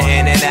Mr.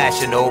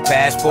 International,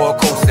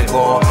 passport coasting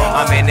ball.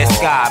 I'm in the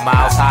sky,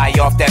 miles high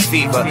off that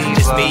fever.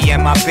 Just me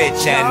and my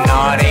bitch, and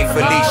no, it ain't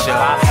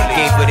Felicia.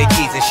 Gave her the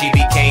keys and she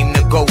became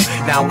the GOAT.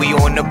 Now we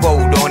on the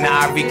boat, on the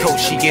Ivory Coast,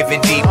 she giving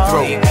deep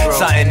throat.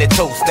 Something to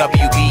toast,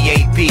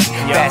 WBAP.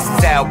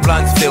 Fastest out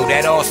Bluntsville,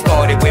 that all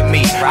started with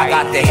me. I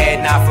got the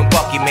head nod from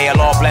Bucky, may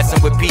Allah bless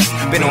him with peace.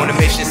 Been on a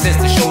mission since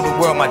to show the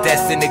world my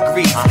destiny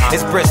degrees.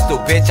 It's Bristol,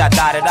 bitch, I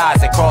dotted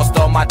eyes and crossed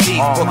all my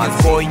teeth. Brooklyn's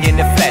boy in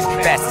the flesh,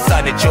 that's the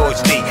son of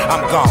George D.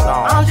 I'm gone.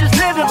 I'm just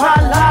living my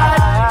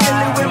life,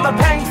 dealing with my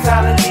pain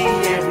silently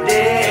every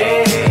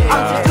day.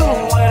 I'm just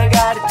doing what I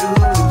gotta do,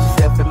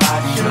 stepping my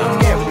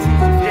shoes,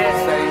 everything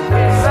just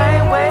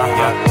same way.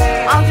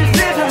 I'm just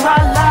living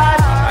my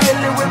life,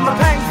 dealing with my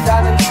pain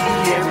silently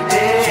every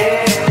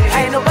day.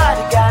 Ain't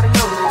nobody gotta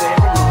know that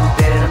I'm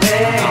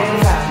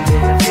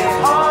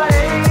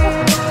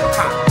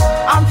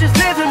I'm just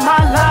living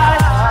my life,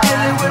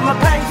 dealing with my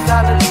pain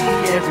silently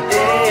every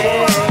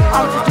day.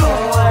 I'm just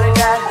doing what I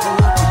gotta do.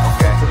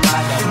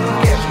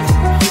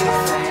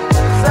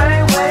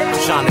 Same way. I'm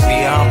trying to be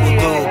a humble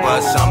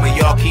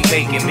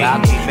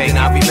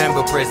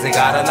prison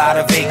got a lot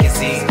of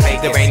vacancies.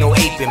 There ain't no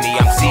ape in me,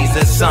 I'm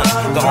Caesar's son.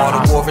 The art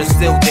of war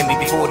instilled in me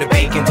before the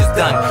bacon was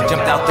done.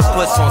 Jumped out the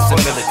puss on some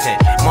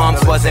militant.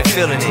 Moms wasn't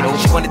feeling it.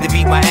 She wanted to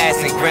beat my ass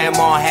and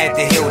grandma had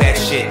to heal that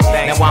shit.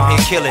 Now I'm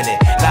here killing it,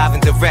 live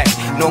and direct.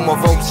 No more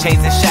ropes,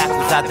 chains and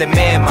shackles, I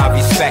demand my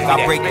respect.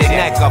 I break the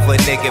neck of a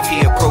nigga if he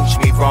approach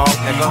me wrong.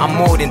 I'm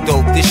more than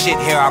dope, this shit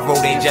here I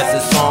wrote ain't just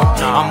a song.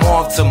 I'm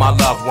off to my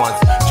loved ones,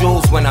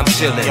 Jewlz when I'm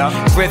chillin'.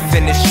 Griff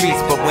in the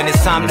streets, but when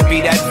it's time to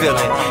be that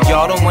villain,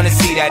 y'all don't wanna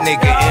see that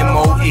nigga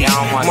M.O.E.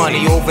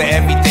 Money over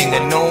everything, a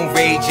known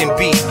rage and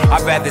beat.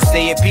 I'd rather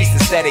stay at peace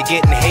instead of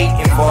getting hate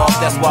involved.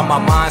 That's why my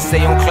mind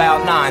stay on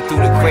cloud 9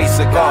 through the grace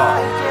of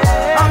God.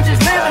 I'm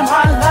just living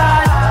my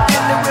life,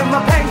 dealing with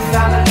my pain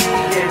silently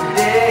every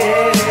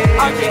day.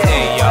 I'm just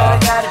doing what I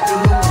gotta do,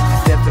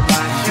 step in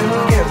my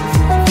shoes,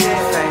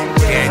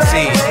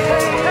 guaranteed.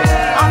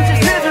 I'm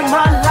just living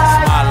my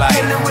life,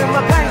 dealing with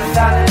my pain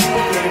silently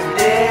every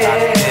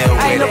day.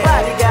 Ain't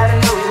nobody gotta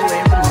know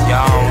it,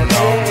 y'all don't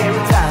know.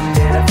 Every time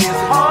that I feel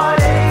some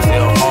heartache,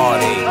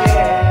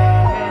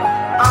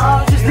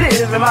 I'm just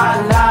living my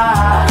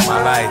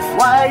life.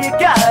 Why you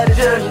gotta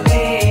judge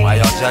me? Why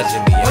y'all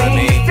judging me? You know what I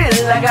mean?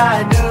 Feel like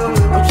I do,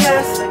 I'm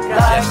just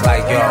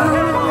like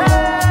y'all.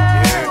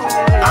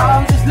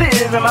 I'm just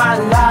living my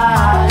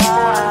life.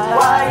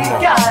 Why you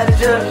gotta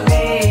judge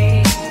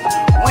me?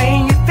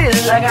 When you feel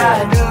like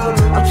I do,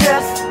 I'm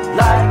just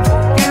like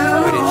you.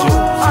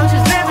 I'm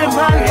just living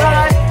my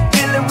life,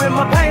 dealing with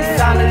my pain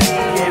silently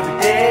every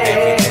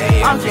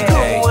day. I'm just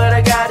doing what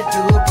I gotta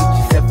do, put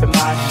yourself in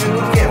my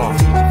shoes,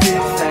 guarantee you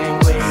feel the same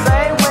way.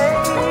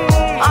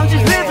 I'm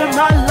just living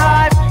my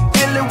life,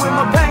 dealing with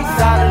my pain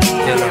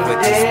silently every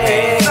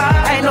day.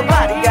 Ain't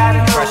nobody gotta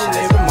know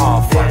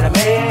that I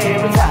made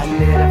every time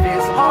that I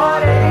feel some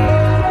heartache.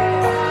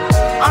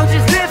 I'm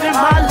just living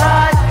my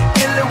life,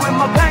 dealing with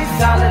my pain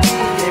silently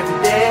every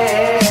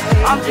day.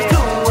 I'm just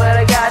doing what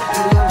I gotta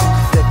do,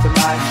 step in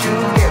my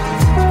shoes,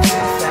 guarantee you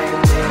feel the same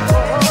way.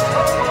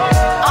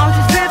 I'm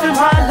just living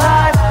my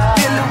life,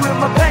 dealing with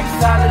my pain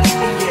silently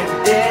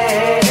every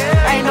day.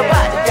 Ain't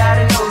nobody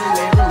gotta know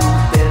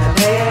that I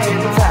made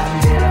every time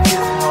that I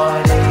feel some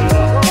heartache.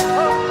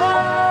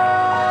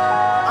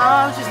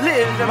 I'm just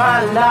living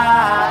my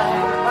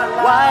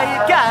life. Why you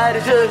gotta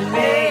judge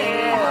me?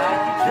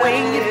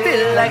 When you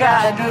feel like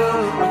I do,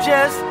 I'm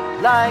just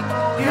like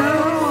you.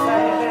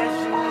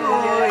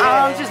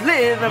 I'm just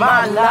living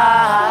my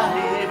life.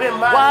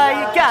 Why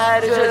you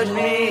gotta judge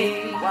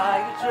me?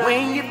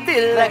 When you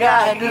feel like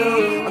I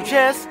do, I'm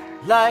just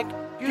like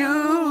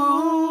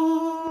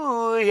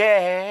you.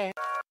 Yeah.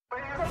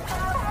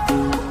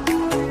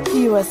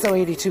 PUSO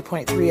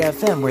 82.3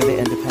 FM, where the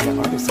independent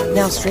artists are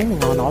now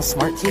streaming on all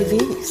smart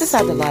TVs. Just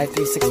add the Live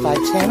 365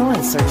 channel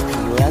and search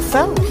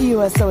PUSO.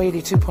 PUSO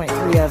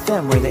 82.3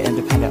 FM, where the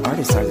independent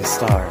artists are the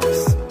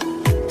stars.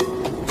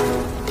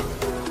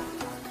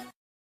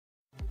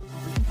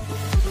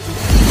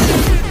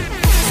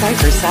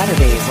 Cypher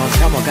Saturdays on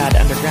PromoGod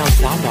Underground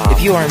Sound Off.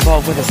 If you are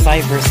involved with a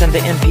cypher, send the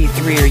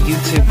MP3 or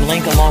YouTube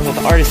link along with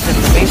artist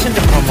information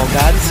to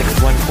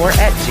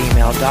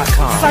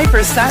PromoGod614@gmail.com.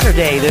 Cypher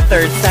Saturday, the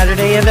third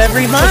Saturday of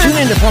every month. So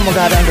tune in to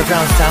PromoGod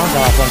Underground Sound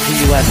Off on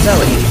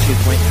PUSO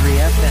 82.3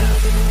 FM.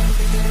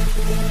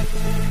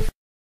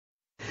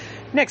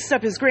 Next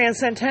up is GRAN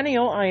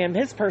Centennial. I am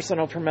his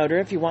personal promoter.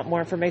 If you want more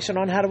information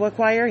on how to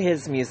acquire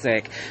his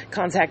music,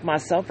 contact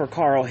myself or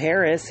Carl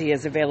Harris. He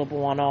is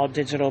available on all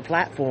digital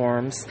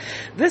platforms.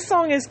 This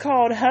song is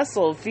called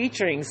Hustle,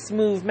 featuring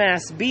Smooth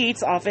Mass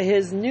Beats off of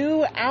his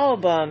new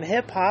album,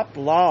 Hip Hop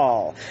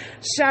Law.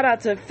 Shout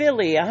out to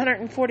Philly,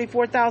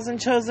 144,000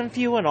 chosen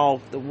few, and all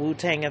the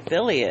Wu-Tang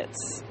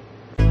affiliates.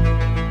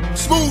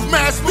 Smooth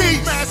Mass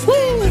Beats,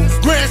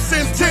 GRAN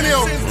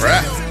Centennial,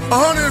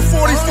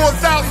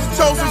 144,000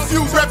 chosen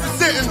few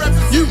representing,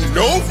 you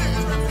know.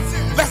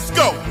 Let's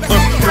go.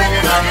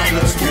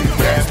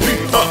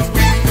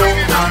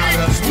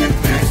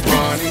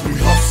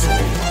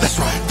 That's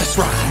right, that's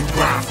right. We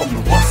grind from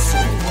the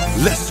hustle.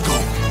 Let's go.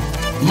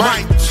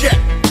 Mic check.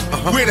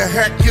 Where the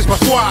heck is my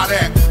squad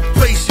at?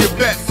 Place your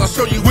bets, I'll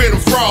show you where them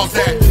frauds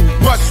at.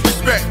 Much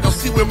respect, I'll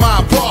see where my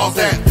applause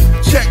at.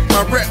 Check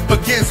my rep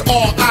against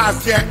all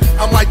odds, Jack.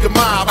 I'm like the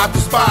mob, I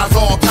despise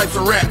all types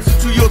of rats.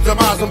 To your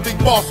demise, I'm big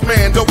boss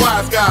man, the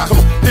wise guy. Come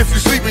on, if you're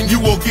sleeping, you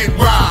will get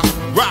robbed.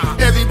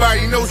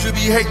 Everybody knows you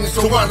be hating,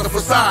 so what's the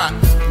facade?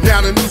 Now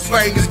the new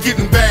slang is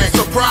getting back.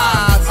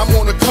 Surprise, I'm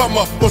on the come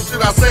up, or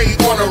should I say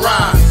on the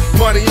rise?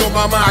 Money on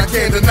my mind, I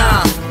can't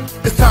deny.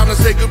 It's time to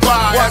say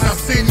goodbye as I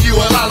send you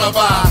a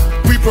lullaby.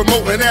 We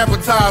promote and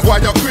advertise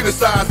while y'all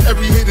criticize.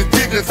 Every hit is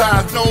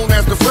dignitized, known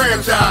as the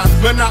franchise.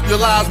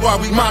 Monopolize while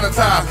we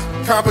monetize.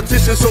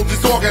 Competition so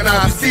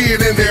disorganized, we see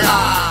it in their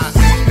eyes.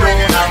 We know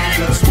how to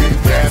just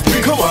get that.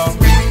 Come on.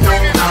 We know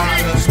how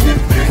to just get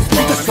that.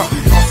 That's right.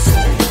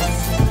 Hustle.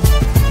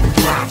 We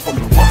grind from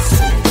the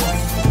hustle.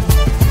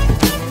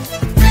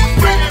 We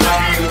know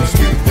how to just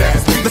get that.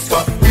 Let's go.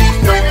 We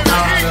know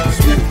how to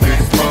just get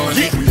that.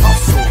 Yeah. We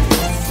hustle.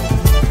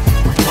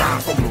 We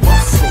grind from the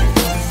hustle.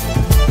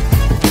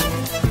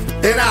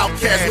 An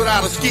outcast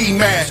without a ski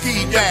mask.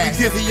 fast.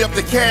 We divvy up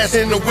the cash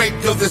in the wake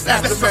of this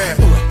aftermath.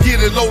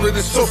 Get it loaded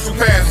in social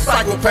path,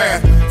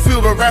 psychopath.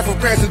 Feel the wrath of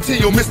grants until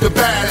you're Mr.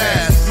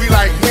 Badass. We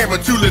like hammer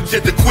too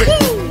legit to quit.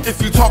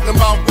 If you talking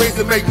about ways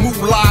to make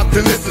moolah,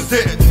 then this is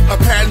it. A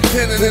patent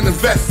pending an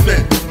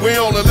investment. We're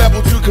on a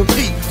level to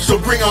compete, so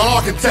bring on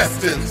our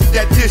contestants.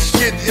 That this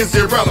shit is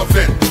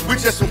irrelevant. We're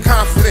just some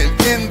confident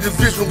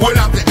individual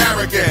without the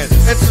arrogance.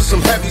 Into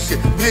some heavy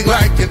shit, big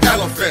like an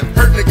elephant.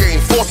 Hurting the game,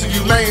 forcing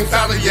you lames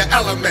out of your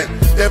element.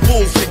 That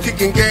bullshit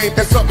kicking game,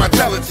 that's up my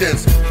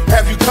intelligence.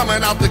 Have you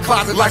coming out the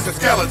closet like a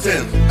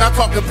skeleton? Not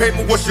talking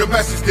paper, what's your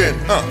message then?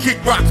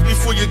 Kick rocks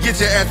before you get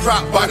your ass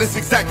dropped by this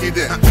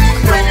executive. We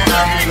know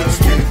how to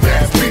spend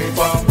that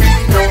people. We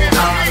know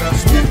how to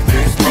spend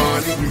this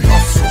money. We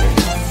hustle.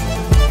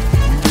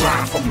 We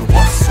grind from the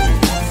muscle.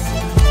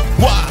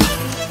 Why?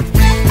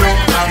 We know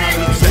how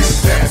to spend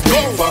that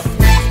people.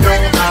 We know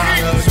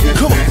how to spend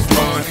this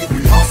money.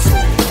 We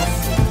hustle.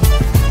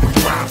 We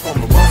grind from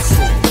the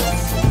muscle.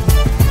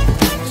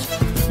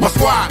 My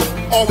squad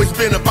always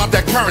been about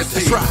that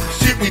currency. Right.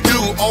 Shit we do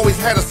always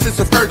had a sense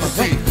of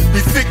urgency.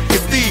 We thick as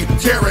Steve,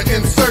 terror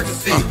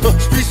insurgency.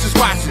 Streets just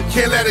watching,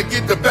 can't let it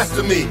get the best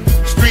of me.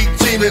 Street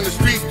team in the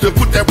streets to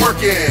put that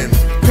work in.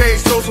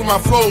 Paid shows on my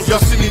flows,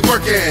 y'all see me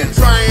working.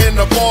 Trying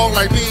the ball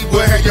like me,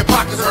 will have your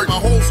pockets hurt. My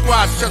whole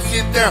squad shuts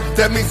shit down,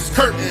 that means it's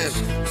curtains.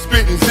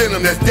 Spitting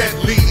venom that's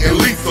deadly and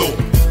lethal.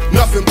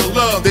 Nothing but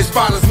love, they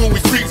spot us when we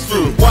creep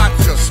through. Watch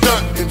us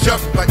stunt and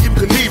jump like you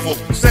can evil.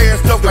 Saying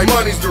stuff like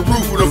money's the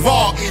root of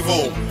all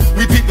evil.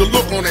 We peep the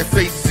look on their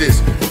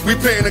faces. We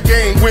playing a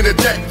game when the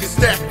deck is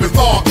stacked with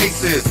all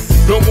aces.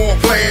 No more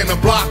playing the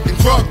block and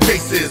drug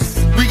cases.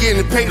 We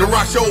getting paid to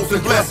rock shows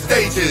and blessed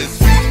stages.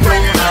 We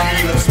know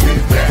how to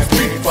spend that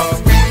people.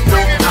 We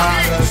know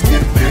how to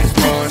spend this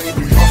money.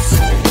 We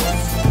hustle.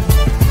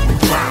 We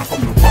grind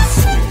from the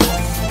muscle.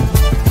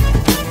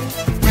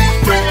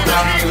 We know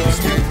how to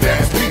spend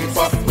that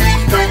people. We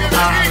know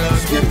how to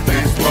spend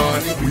this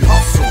money. We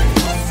hustle.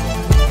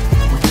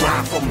 We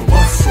grind from the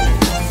muscle.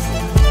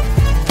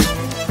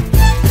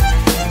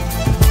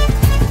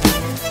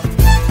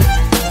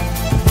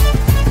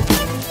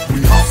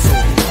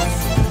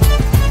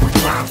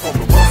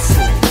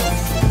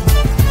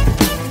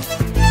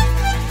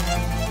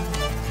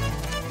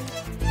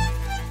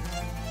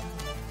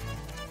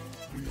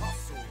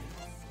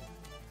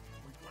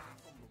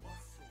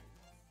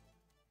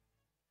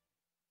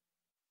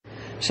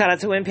 Shout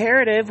out to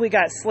Imperative. We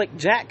got Slick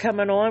Jack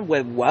coming on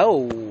with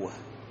Whoa.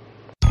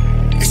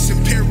 It's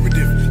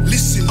imperative.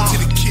 Listen to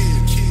the kid.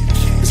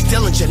 It's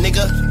Dillinger,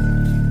 nigga.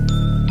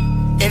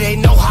 It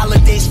ain't no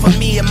holidays for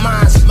me and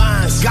mine.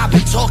 God been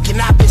talking,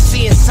 I've been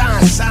seeing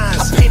signs. I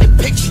paint a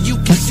picture, you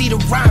can see the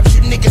rhymes.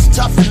 You niggas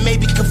tough and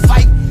maybe can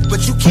fight,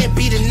 but you can't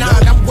be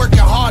denied. I'm working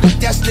hard and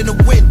destined to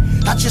win.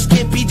 I just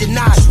can't be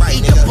denied.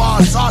 Eat the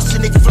bars,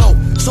 arsenic flow.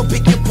 So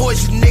pick your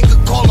poison, nigga.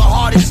 Call the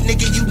hardest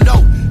nigga you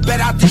know. Bet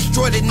I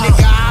destroy the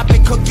nigga. I've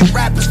been cooking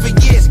rappers for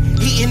years.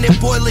 Eating and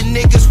boiling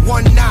niggas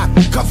 1-9.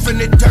 Come from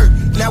the dirt.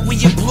 Now we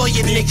employing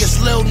niggas.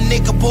 Lil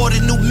nigga bought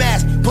a new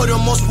mask. Put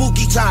him on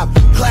spooky time.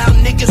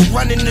 Clown niggas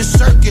running the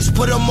circus.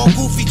 Put him on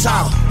goofy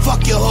time.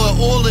 Fuck your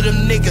hood, all of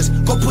them niggas.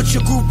 Go put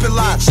your group in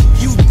line.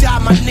 You die,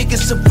 my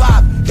niggas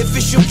survive. If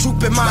it's your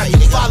troop in mind.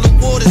 You follow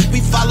orders,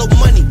 we follow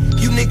money.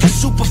 You niggas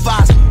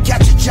supervise.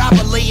 Catch a job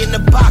or lay in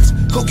the box.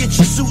 Go get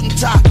your suit and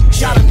tie.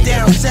 Shot him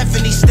down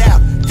 70 style.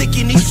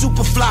 Thinking he's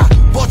super fly.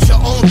 Bought your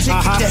own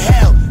ticket to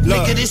hell.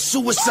 Nigga, this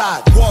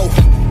suicide. Whoa,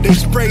 they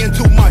spraying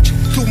too much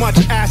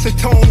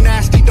acetone,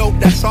 nasty dope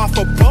that's off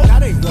a boat.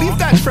 Leave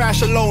that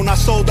trash alone, I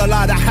sold a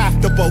lot of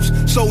half the boats.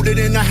 Sold it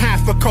in a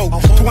half a coat.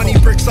 20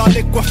 bricks are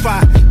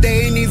liquefied,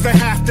 they ain't even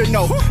have to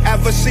know.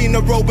 Ever seen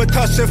a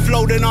Robitussin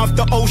floating off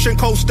the ocean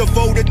coast?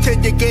 Devoted to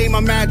the game,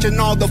 imagine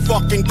all the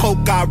fucking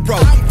coke I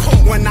wrote.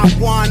 When I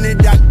want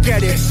it, I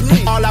get it.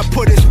 All I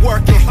put is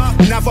work in.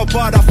 Never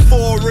bought a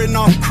foreign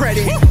off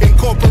credit.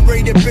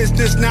 Incorporated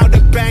business, now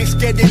the bank's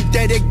getting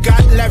indebted.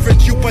 Got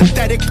leverage, you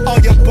pathetic. All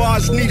your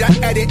bars need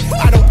an edit.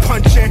 I don't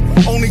punch it.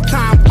 Only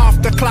time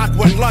off the clock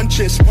when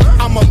lunches.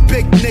 I'm a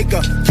big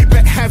nigga, keep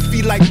it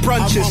heavy like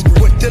brunches.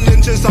 With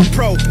Dillingers, I'm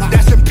pro.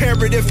 That's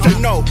imperative to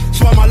know.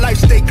 So my life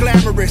stay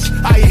glamorous.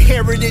 I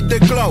inherited the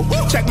glow.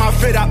 Check my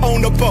fit, I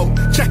own a boat.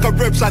 Check her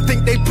ribs, I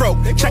think they broke.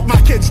 Check my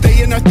kids,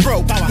 they in her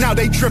throat. Now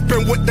they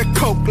dripping with the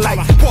coke like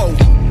whoa.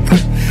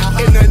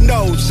 In the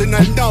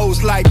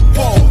nose like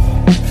whoa.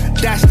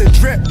 That's the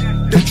drip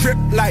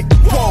like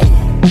whoa.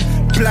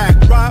 Black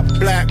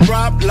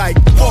rob like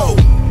whoa.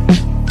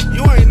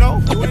 You ain't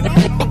know.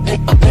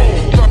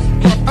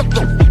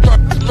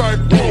 Like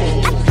whoa.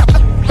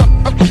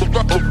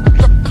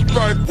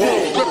 Like whoa.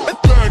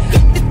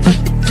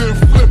 Then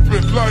flip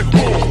it like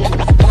whoa.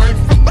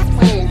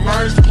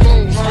 Nice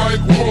clothes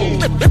like whoa.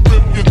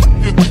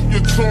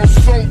 Your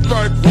torso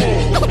like whoa.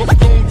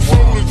 Don't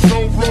roll it, so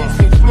roll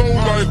for flow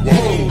like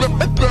whoa.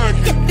 Back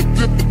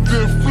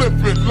then flip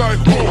it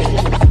like whoa.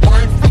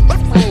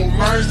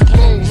 Nice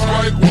clothes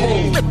like whoa.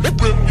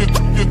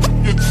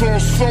 Your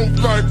torso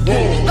like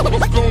whoa.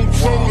 Don't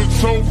roll it,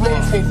 so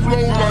roll for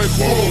flow like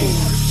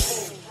whoa.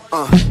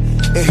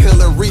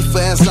 inhaling reefer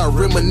as I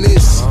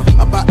reminisce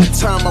about the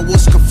time I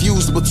was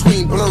confused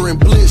between blur and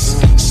bliss.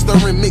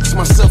 Stirring mix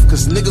myself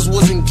cause niggas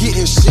wasn't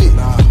getting shit.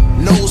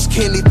 Nose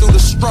candy through the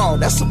straw,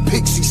 that's a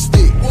pixie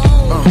stick.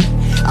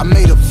 I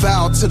made a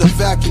vow to the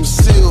vacuum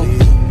seal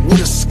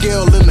with a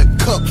scale in a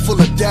cup full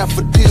of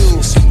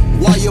daffodils.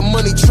 Why your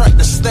money track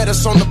the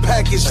status on the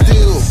package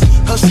deal?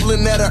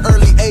 Hustling at an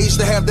early age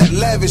to have that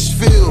lavish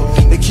feel.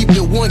 They keep it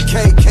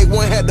 1K,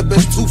 K1 had the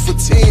best 2 for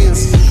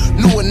 10s.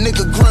 Knew a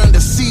nigga grind the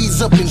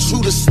seeds up and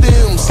chew the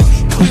stems.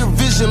 Clear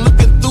vision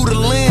looking through the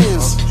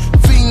lens.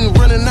 Fiend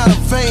running out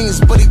of veins,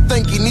 but he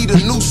think he need a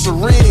new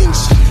syringe.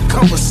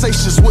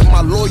 Conversations with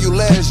my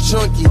loyal ass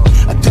junkie.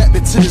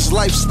 Adapted to this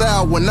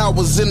lifestyle when I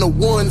was in a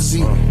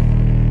onesie.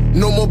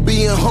 No more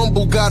being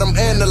humble, got him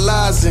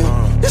analyzing.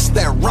 It's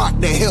that rock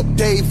that helped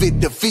David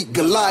defeat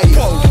Goliath.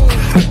 Whoa.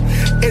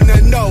 In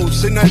the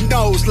nose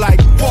like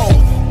whoa.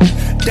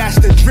 That's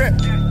the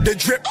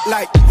drip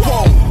like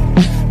whoa.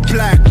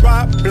 Black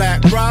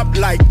rob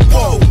like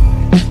whoa.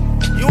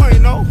 You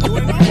ain't know.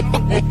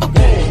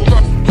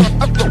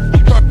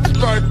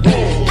 Like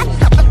whoa.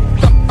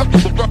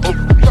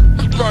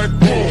 Like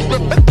whoa.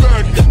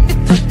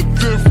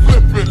 Then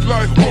flip it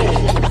like whoa.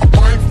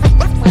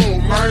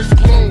 Nice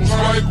clothes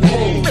like whoa.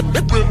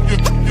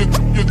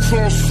 Your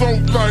torso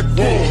like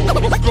whoa.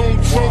 Gon'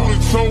 toe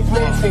and toe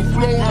roll for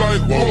flow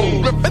like whoa.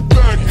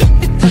 Back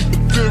it,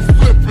 then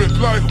flip it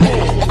like whoa.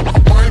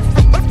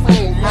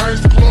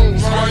 Nice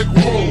clothes like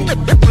whoa.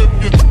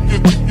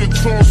 Your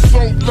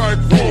torso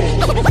like whoa.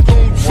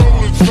 Gon' toe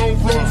and toe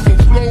roll for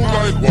flow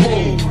like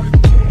whoa.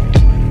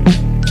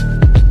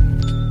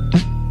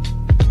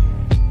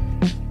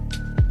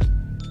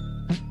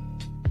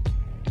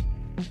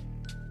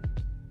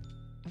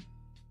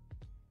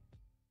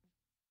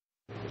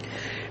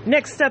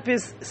 Next up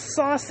is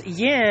Sauce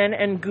Yen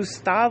and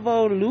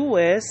Gustavo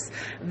Lewis.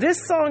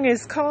 This song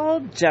is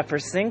called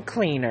Jefferson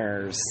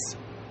Cleaners.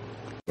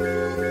 I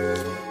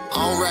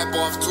don't rap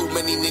off too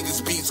many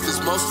niggas beats, cause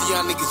most of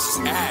y'all niggas is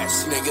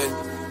ass, nigga.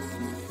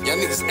 Y'all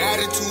niggas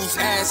attitude's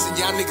ass and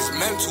y'all niggas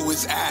mental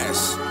is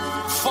ass.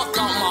 Fuck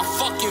out my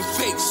fucking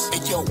face.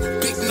 And yo,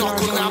 big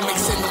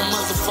narconomics in the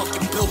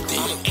motherfucking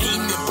building. I'm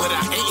aiming, but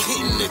I ain't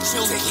hitting the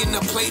chill. Taking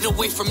the plate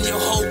away from your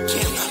whole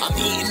kid. I'm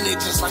eating it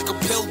just like a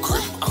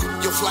pilgrim.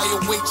 You'll fly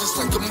away just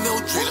like a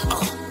Mildred.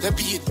 That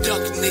be a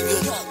duck,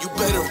 nigga. You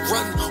better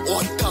run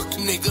or duck,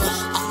 nigga.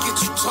 I'll get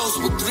you toast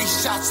with 3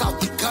 shots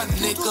out the gun,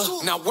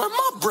 nigga. Now where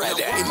my bread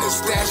at? In the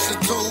stash or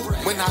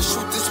two. When I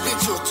shoot this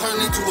bitch, you'll turn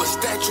into a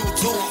statue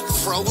too.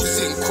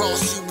 Frozen,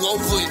 cross you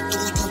over and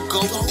through you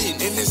golden.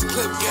 In this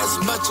clip, guess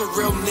much a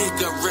real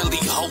nigga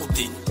really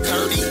holding.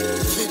 30,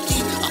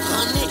 50,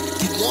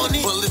 100, you want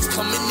it? Bullets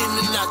coming in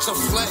and out your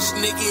flesh,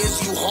 nigga,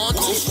 is you haunted?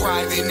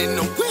 Riding in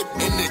the whip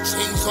and the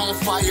chains on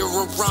fire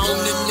around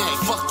the neck.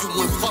 Fuck you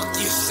and fuck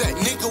your set,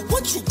 nigga,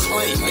 what you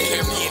claiming?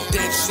 Carrying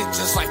dead shit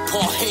just like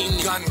Paul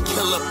Haney. Gun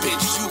killer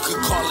bitch, you could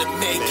call it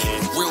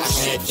Megan. Real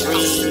shit.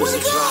 Dreams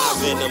of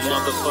driving a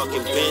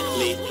motherfucking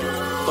Bentley.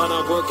 But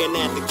I'm working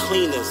at the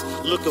cleaners,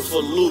 looking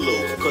for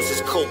Lulu, cause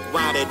it's coke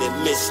wider than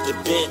Mr.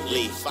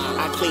 Bentley.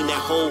 I clean that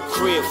whole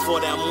crib for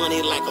that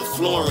money like a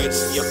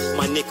Florence. Yo,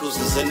 my nickels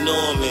is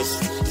enormous.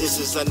 This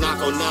is an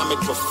economic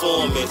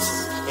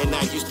performance. And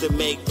I used to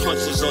make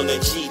punches on a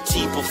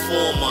GT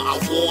Performer. I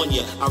warn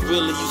ya, I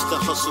really used to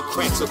hustle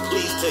crack, so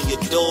please tell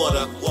your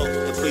daughter, whoa,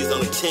 and please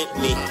don't tempt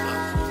me.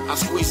 I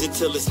squeeze it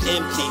till it's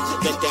empty,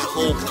 let that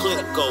whole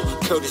clip go.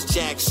 Curtis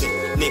Jackson,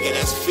 nigga,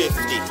 that's 50.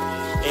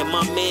 And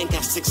my man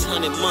got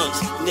 600 months,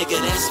 nigga,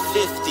 that's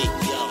 50.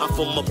 I'm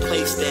from a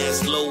place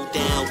that's low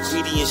down,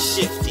 greedy and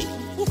shifty.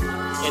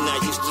 And I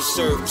used to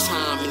serve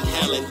time in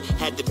Helen,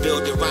 had to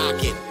build a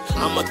rocket.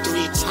 I'm a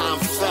 3-time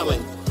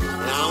felon.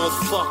 And I don't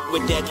fuck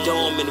with that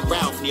Dom and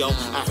Ralph, yo.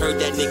 I heard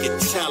that nigga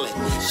tell it.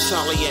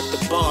 Charlie at the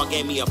bar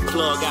gave me a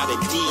plug out of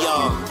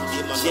DR.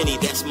 Jenny,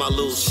 that's my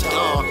little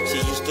star. She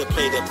used to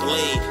play the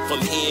blade from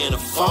here and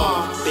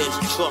afar. Bench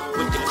truck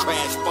with the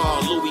crash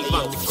bar. Louis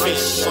about the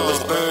fish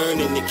was burn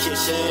in the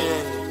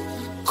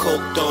kitchen.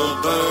 Coke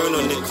don't burn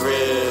on the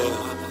grill.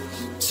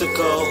 Took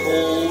a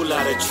whole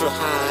lot of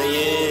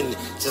trying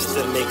just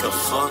to make a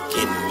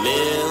fucking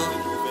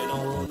meal.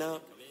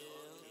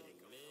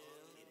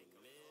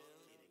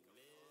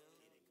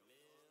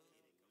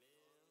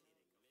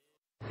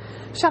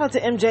 Shout out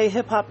to MJ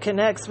Hip Hop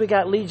Connects. We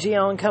got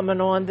Leadgeon coming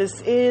on. This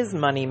is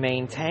Money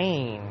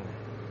Maintain.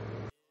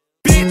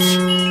 Bitch.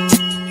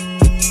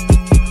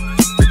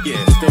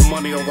 Yeah, still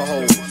money over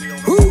hoes.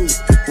 Woo.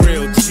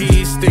 Real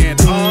G,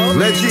 stand up.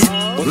 Legit.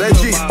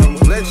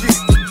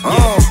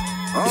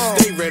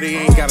 Stay ready,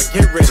 ain't gotta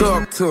get ready.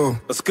 Talk to.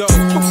 Let's go.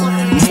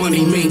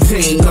 Money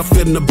maintained,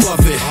 nothing above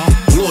it.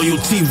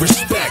 Loyalty,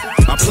 respect,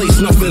 I place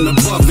nothing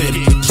above it.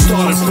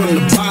 Started from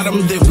the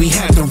bottom, then we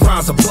had to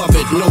rise above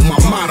it. Know my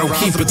motto,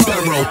 keep it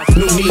thorough.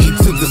 No need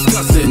to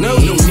discuss it. No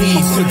need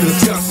to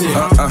discuss it.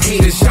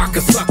 Haters, y'all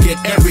can suck it.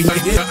 Every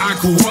night I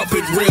grew up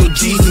with real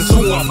Jesus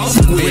who I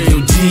fuck with.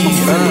 Real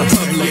G's in the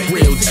public.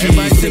 Real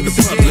G's in the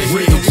public.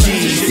 Real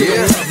G's in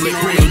the public.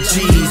 Real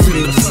G's in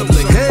the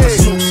public. Hey,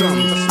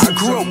 I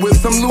grew up with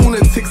some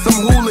lunatics,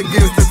 some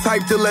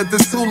to let the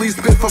Sulis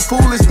spit for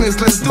foolishness.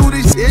 Let's do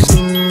this shit.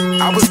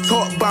 I was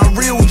taught by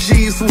real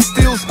G's who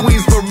still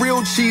squeeze for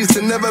real cheese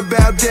to never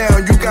bow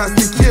down. You got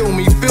to kill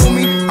me, feel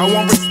me? I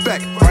want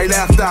respect right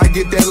after I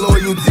get that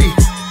loyalty.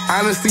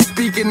 Honestly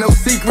speaking, no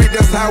secret,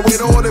 that's how it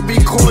ought to be.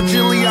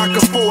 Cordially, I can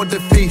afford the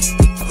fee.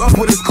 Look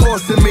what it's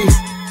costing me.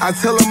 I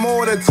tell them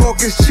all that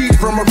talk is cheap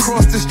from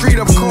across the street.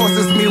 Of course,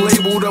 it's me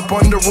labeled up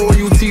under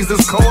royalties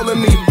that's calling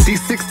me.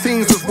 These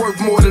 16s is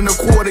worth more than a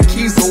quarter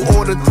key, so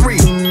order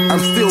 3. I'm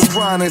still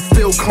grinding,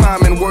 still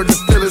climbing, word to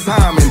Phyllis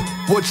Hyman.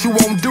 What you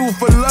won't do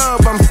for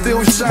love, I'm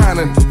still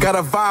shining. Got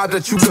a vibe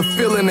that you can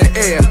feel in the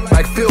air,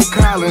 like Phil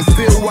Collins,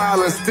 still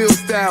wildin', still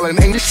styling.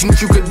 Ain't shit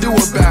you could do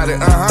about it,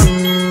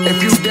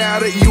 If you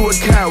doubt it, you a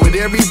coward.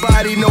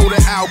 Everybody know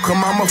the outcome.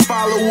 I'm a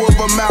follower of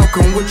a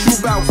Malcolm. What you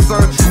bout,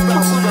 son?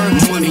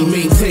 Money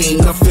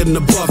maintained, nothing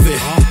above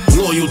it.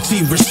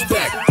 Loyalty,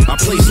 respect, I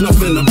place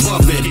nothing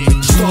above it.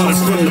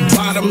 Started from the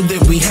bottom,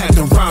 then we had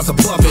to rise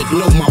above it.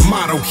 Know my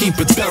motto, keep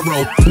it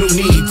thorough. No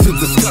need to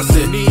discuss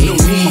it. No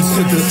need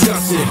to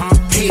discuss it.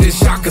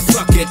 Haters, y'all can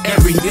suck it.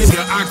 Every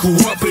nigga I grew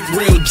up with,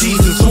 real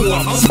Jesus who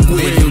I fuck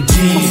with. Real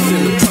G's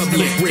in the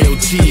public, real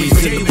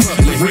G's in the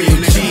public, real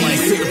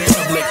G's in the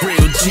public,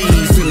 real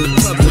G's in the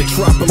public.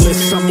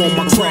 Metropolis, I'm on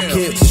my Clark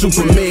Kent,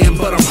 Superman,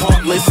 but I'm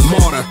heartless.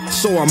 Martyr,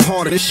 so I'm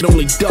harder. This shit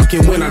only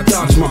ducking when I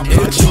dodge my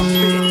punch.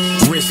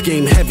 Wrist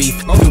game heavy,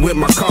 with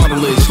my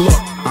cartilage.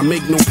 Look, I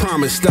make no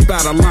promise. Step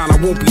out of line, I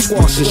won't be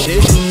squashing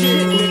shit.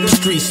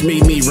 Streets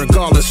made me,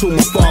 regardless who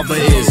my father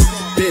is.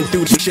 Been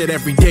through this shit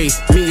every day,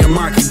 me and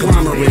my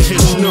conglomerate.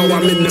 Just know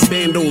I'm in the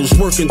bandos,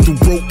 working through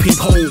broke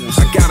peepholes.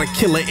 I got a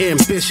killer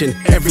ambition,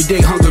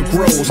 everyday hunger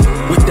grows.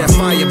 With that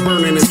fire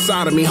burning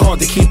inside of me, hard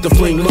to keep the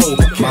flame low.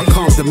 My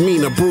calm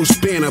demeanor, Bruce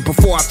Banner,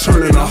 before I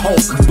turn into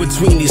Hulk.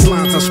 Between these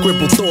lines I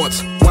scribble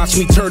thoughts, watch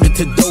me turn it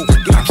to dope.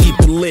 I keep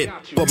it lit,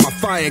 but my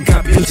fire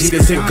got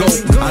emptiness and go.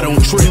 I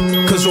don't trip,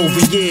 cause over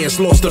years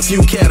lost a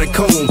few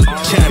catacombs.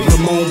 Chad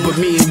Ramon, but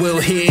me and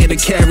Will here to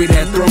carry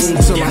that throne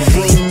till I'm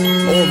broke.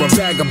 Or a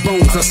bag of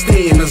bones, I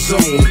stay in the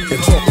zone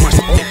and talk my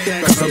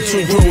shit, cause I'm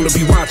too grown to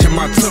be watching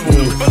my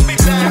tone.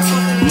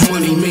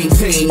 Money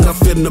maintained,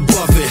 nothing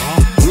above it.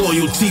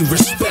 Loyalty,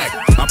 respect,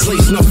 I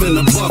place nothing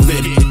above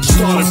it.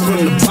 Started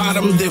from the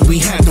bottom, then we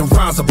had to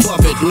rise above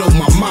it. Know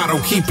my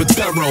motto, keep it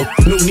thorough.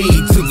 No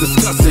need to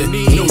discuss it,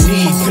 no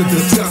need to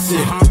discuss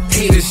it.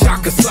 Haters, y'all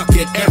can suck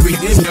it. Every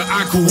nigga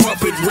I grew up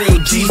with, real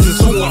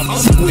Jesus who I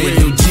fuck with.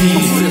 Real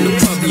G's in the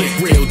public,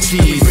 real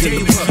G's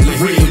in the public,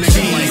 real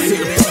G's in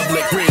the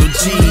public, real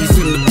G's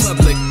in the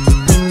public.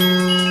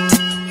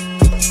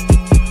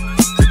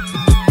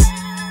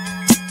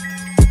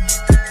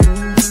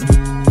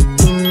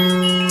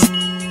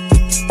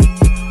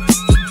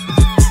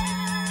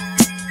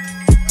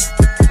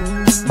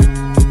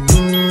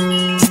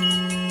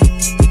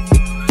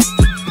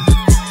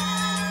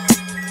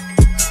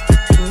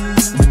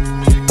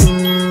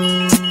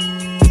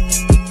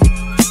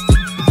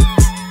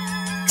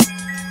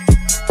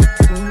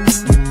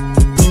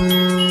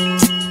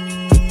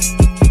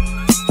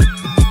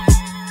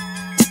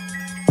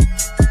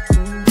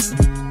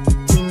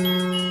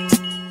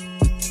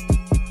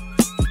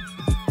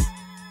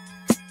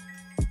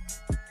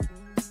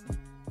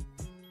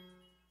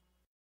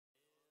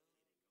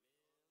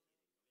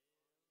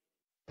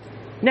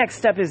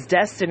 Next up is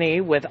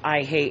Dstini with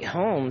I Hate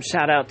Home.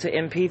 Shout out to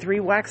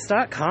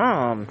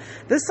mp3wax.com.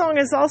 This song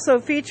is also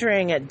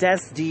featuring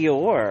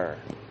DIOR.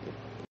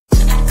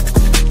 I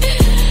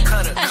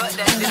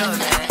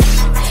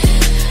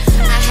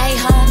hate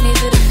home,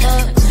 nigga, the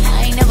fuck.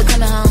 I ain't never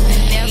coming home.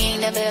 You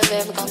ain't never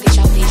ever gonna get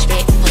your bitch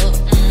back.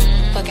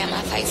 Fuck out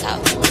my face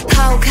out.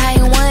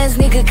 Cocaine ones,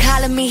 nigga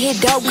calling me his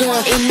dope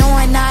girl.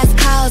 Ignoring nice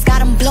calls,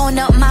 got him blowing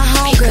up my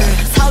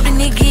homegirl. Told the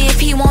nigga if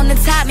he wanna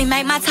top me,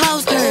 make my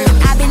toes girl.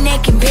 I been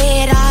naked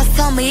bed all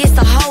summer, it's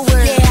a whole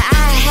world. Yeah,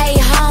 I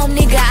hate home,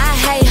 nigga, I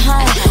hate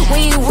home. We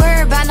ain't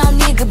worried about no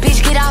nigga,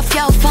 bitch, get off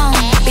your phone.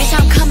 Bitch,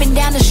 I'm coming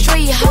down the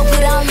street, ho,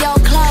 put on your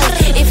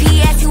clothes. If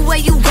he asks you where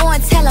you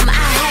going, tell him I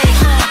hate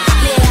home.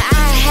 Yeah,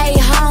 I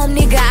hate home,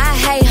 nigga, I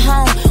hate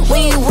home. We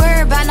ain't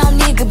worried about no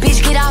nigga,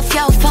 bitch, get off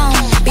your phone.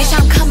 Bitch,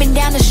 I'm coming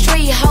down the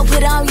street, ho,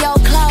 put on your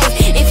clothes.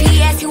 If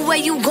he asks you where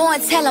you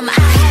going, tell him I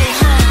hate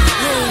home.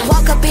 Yeah.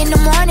 Woke up in the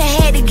morning,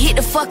 had to get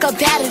the fuck up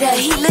out of there.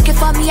 He looking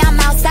for me, I'm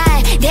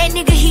outside. That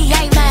nigga, he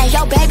ain't mine.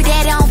 Yo, baby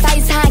daddy on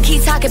FaceTime,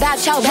 keep talking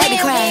about your baby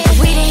crying.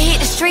 We done hit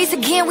the streets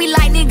again, we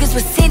like niggas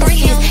with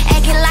sentences.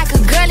 Acting like a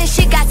girl and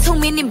shit, got too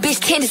many bitch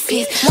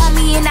tendencies. Want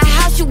me in the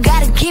house, you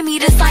gotta give me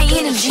the same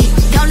energy.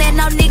 Don't let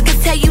no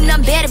niggas tell you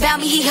nothing bad about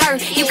me, he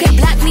hurt. You can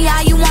block me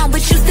all you want,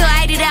 but you still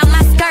ate it out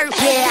my skirt.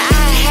 Yeah,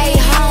 I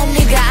hate home,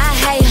 nigga, I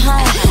hate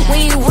home. We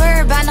ain't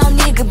worried about no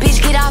nigga,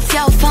 bitch, get off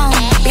your phone.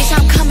 Bitch,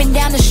 I'm coming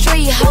down the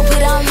street, ho,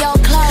 put on your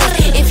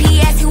clothes. If he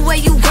asks you where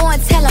you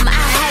going, tell him I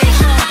hate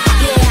home.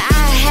 Yeah,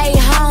 I hate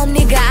home,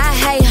 nigga, I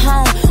hate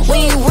home. We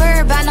ain't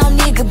worried about no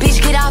nigga,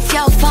 bitch, get off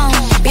your phone.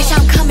 Bitch,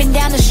 I'm coming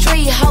down the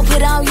street, ho,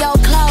 put on your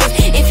clothes.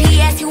 If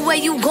he asks you where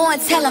you going, go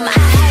and tell him I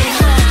hate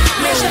him.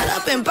 Man, shut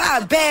up and buy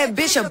a bad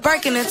bitch a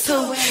Birkin or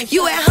two.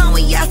 You at home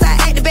when you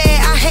outside acting bad,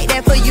 I hate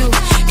that for you.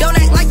 Don't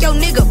act like your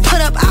nigga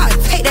put up, I'll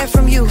take that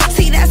from you.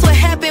 See, that's what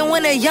happened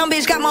when a young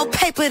bitch got more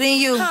paper than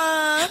you.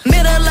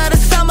 Middle of the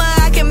summer,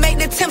 I can make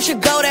the temperature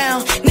go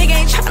down. Nigga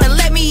ain't tryna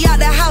let me out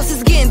the house,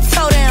 it's getting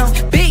towed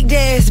down. Big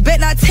dads, bet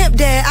not tempt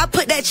that, I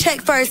put that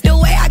check first. The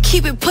way I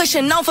keep it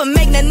pushing on for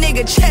making a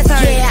nigga chest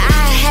hurt. Yeah,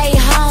 I hate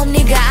home,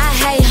 nigga, I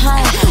hate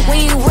home. When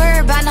you worry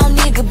about no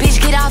nigga,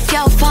 bitch, get off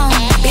your phone.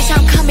 Bitch,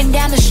 I'm coming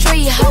down the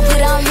street, ho,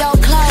 put on your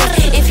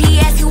clothes. If he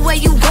ask you where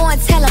you going,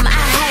 tell him I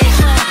hate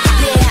home.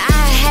 Yeah,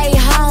 I hate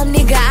home,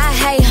 nigga, I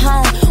hate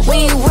home. When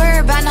you worry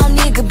about no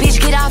nigga, bitch,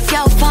 get off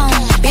your phone.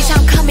 Bitch,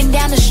 I'm coming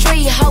down the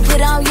street, ho,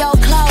 put on your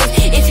clothes.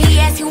 If he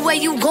ask you where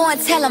you going,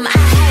 tell him I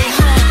hate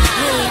home.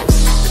 Yeah.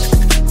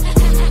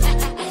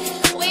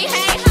 We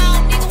hate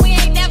home, nigga, we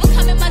ain't never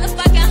coming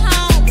motherfucking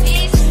home,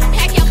 bitch.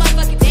 Pack your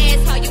motherfucking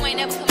dad's home, you ain't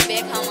never coming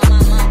back home on my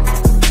mama.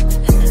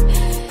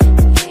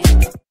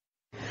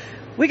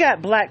 We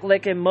got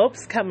BlackLiq and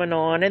MOPES coming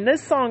on, and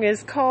this song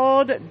is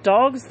called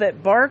Dogs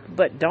That Bark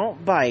But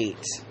Don't Bite.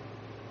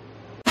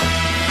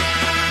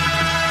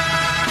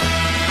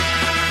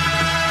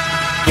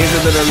 Here's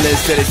a little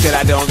list of the shit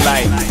I don't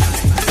like.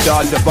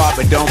 Dogs that bark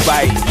but don't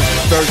bite.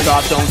 First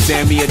off, don't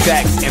send me a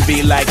text and be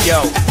like,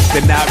 yo,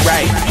 they're not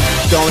right.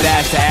 Don't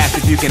ask to ask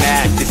if you can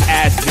ask. Just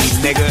ask me,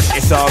 nigga,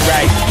 it's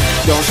alright.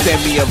 Don't send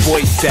me a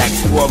voice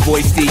text or a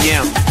voice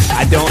DM.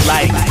 I don't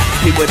like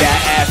people that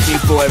ask me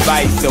for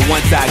advice. So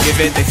once I give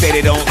it, they say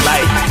they don't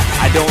like.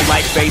 I don't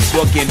like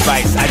Facebook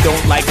invites. I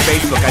don't like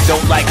Facebook. I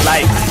don't like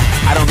likes.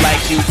 I don't like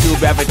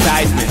YouTube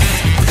advertisements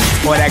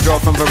or that girl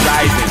from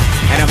Verizon.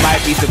 And it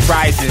might be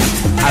surprising,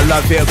 I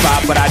love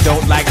hip-hop, but I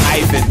don't like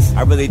hyphens.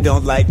 I really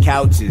don't like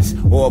couches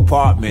or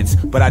apartments,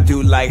 but I do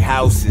like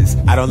houses.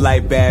 I don't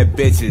like bad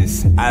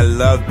bitches, I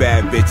love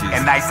bad bitches.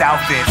 And nice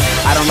outfits.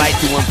 I don't like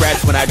to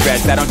impress when I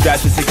dress. I don't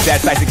dress for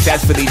success, I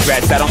successfully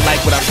dress. I don't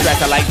like when I'm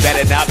stressed, I like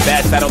better, not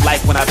best. I don't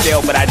like when I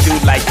fail, but I do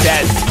like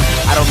tests.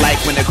 I don't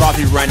like when the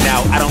coffee run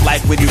out. I don't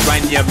like when you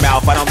run your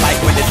mouth. I don't like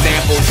when the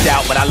samples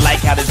shout, but I like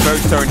how this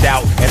verse turned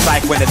out. It's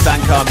like when the sun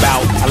come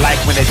out. I like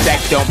when the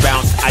check don't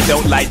bounce. I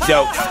don't like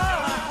jokes.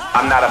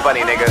 I'm not a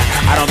funny nigga.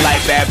 I don't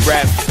like bad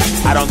breath.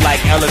 I don't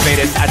like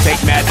elevators. I take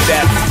mad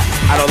steps.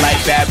 I don't like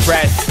bad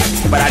press,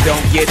 but I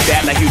don't get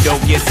that like you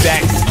don't get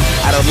sex.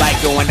 I don't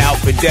like going out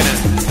for dinner.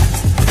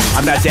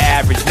 I'm not your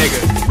average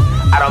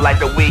nigga. I don't like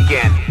The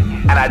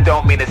Weeknd, and I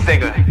don't mean a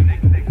singer.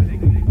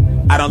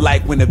 I don't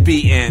like when the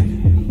beat end.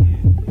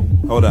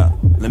 Hold up,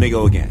 let me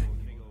go again.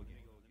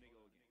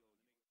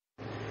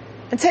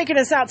 And taking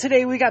us out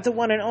today, we got the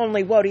one and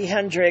only Whoadi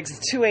Hendrix,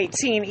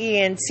 218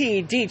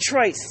 ENT,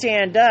 Detroit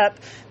Stand Up,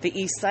 the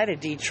east side of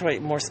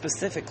Detroit, more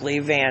specifically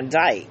Van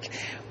Dyke.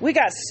 We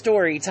got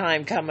story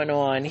time coming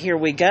on. Here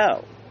we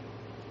go.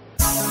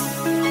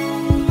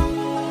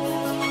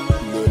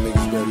 Little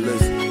niggas better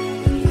listen.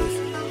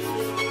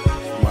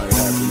 Might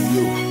happen to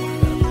you.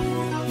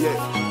 Yeah.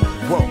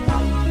 Whoa.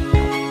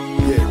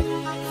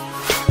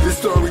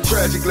 Story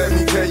tragic, let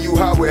me tell you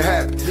how it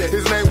happened.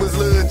 His name was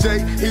Lil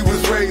J, he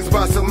was raised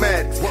by some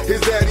addicts.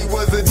 His daddy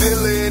was a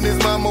dealer and his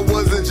mama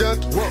was a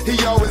junkie. He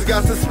always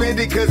got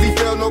suspended cause he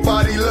felt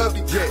nobody loved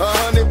him.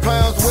 100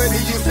 pounds when he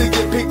used to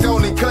get picked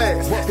on in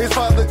class. His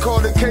father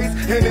caught a case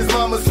and his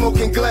mama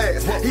smoking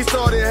glass. He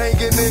started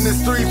hanging in the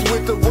streets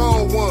with the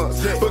wrong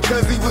ones.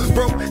 Because he was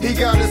broke, he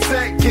got a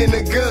sack and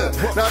a gun.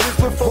 Now this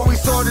before he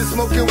started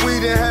smoking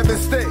weed and having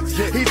sex.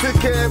 He took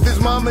care of his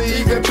mama,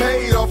 even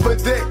paid off her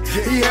debt.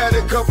 He had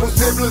a couple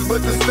siblings,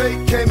 but the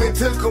state came and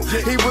took him.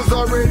 He was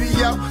already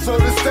out, so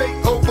the state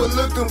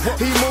overlooked him.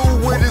 He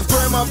moved with his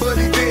grandma, but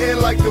he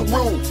didn't like the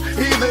rules.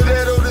 Either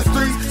that or the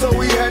streets, so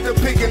he had to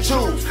pick and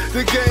choose.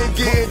 The game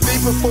getting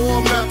deeper for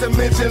him, not to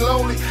mention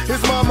lonely.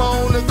 His mama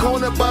on the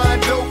corner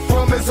buying dope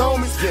from his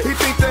homies. He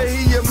think that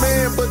he a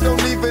man, but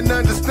don't even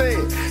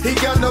understand. He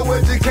got no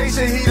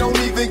education, he don't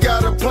even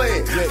got a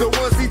plan. The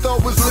ones he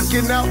thought was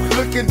looking out,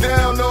 looking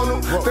down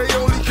on him, they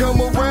only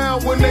come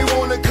around when they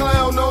wanna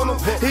clown on him.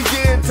 He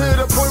getting to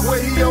the point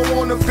where he don't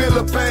wanna feel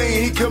the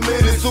pain. He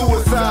committed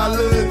suicide,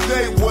 Lil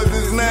J was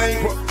his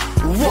name.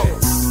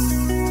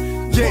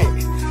 Yeah,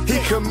 he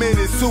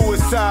committed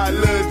suicide,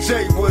 Lil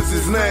J was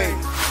his name.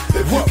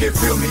 If you can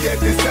feel me at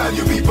this time,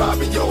 you be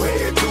bobbing your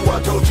head too.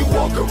 I told you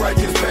walk a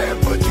righteous path,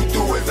 but you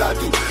do as I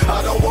do.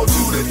 I don't want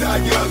you to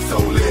die young, so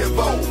live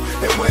on.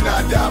 And when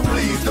I die,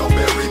 please don't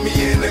bury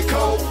me in the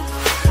cold.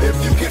 If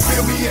you can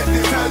feel me at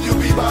this time, you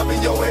be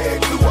bobbing your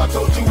head too. I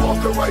told you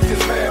walk a righteous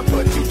path,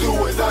 but you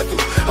do as I do.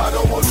 I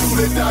don't want you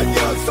to die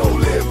young, so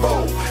live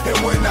on. And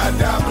when I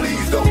die,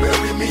 please don't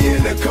bury me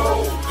in the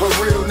cold. Her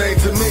real name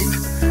to me,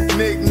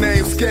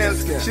 nickname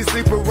Scam. She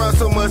sleep around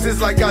so much, it's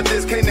like I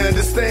just can't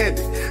understand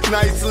it.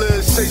 Nice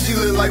little shape, she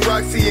look like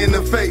Roxy in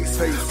the face.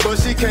 But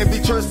she can't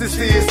be trusted,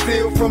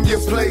 steal from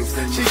your place.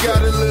 She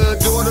got a little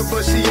daughter,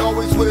 but she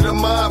always with a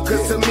mob.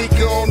 Cause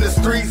Tamika on the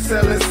street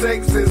selling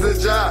sex is a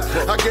job.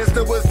 I guess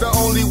that was the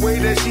only way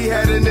that she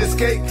had an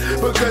escape.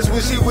 Because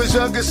when she was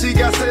younger, she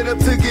got set up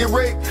to get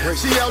raped.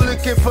 She out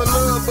looking for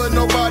love, but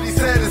nobody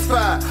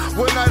satisfied.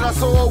 One night I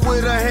saw her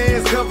with her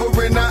hands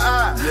covering her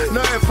eye.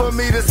 Nothing for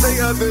me to say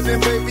other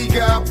than baby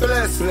God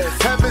bless.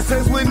 Having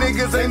sex with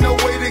niggas ain't no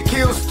way to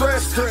kill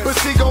stress. But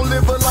she gon'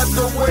 live her life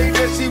the way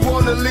that she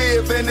wanna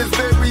live. And it's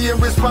very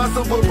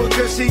irresponsible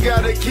because she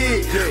got a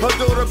kid. Her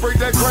daughter break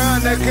that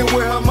crown necking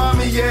where her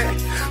mommy at.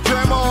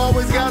 Grandma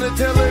always gotta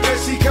tell her that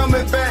she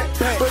coming back.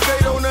 But they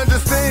don't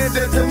understand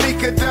that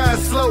Tamika died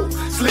slow.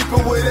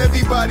 Sleeping with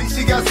everybody,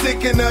 she got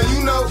sick in her,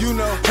 you know.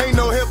 Ain't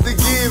no help to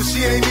give,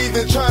 she ain't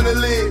even trying to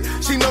live.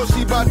 She know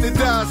she about to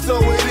die, so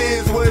it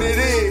is what it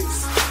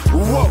is.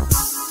 Whoa.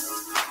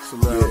 So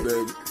loud,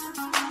 baby.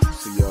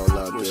 See y'all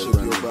out there. Worship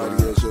your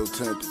body as your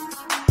temple.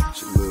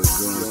 She look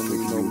good. Don't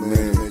need no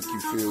man make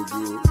you feel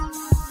good.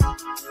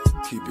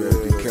 Keep it,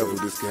 be careful,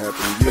 this can happen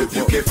to you. If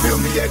you can feel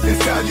me at this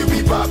time, you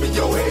be bobbing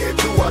your head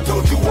too. I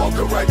told you walk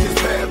a righteous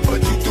path,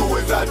 but you do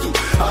as I do.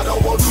 I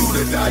don't want you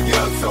to die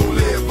young, so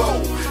live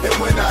old. And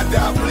when I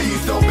die,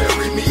 please don't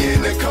bury me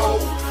in the cold.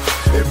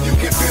 If you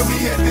can feel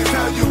me at this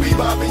time, you be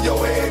bobbing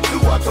your head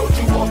too. I told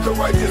you walk a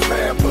righteous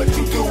path, but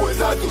you do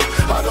as I do.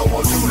 I don't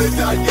want you to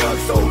die young,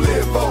 so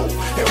live old.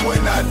 And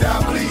when I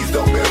die, please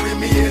don't bury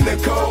me in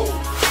the cold.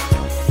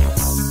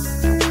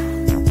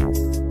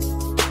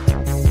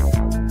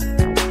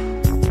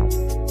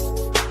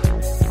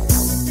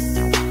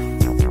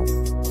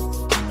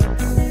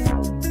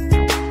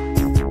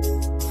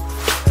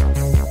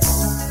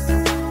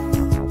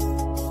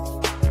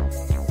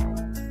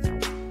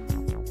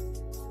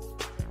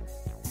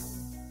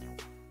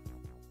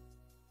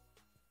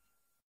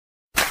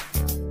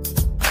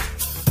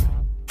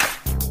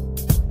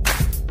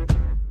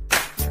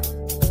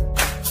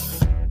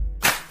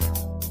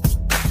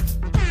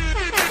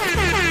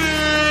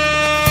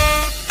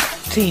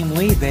 Team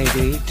We,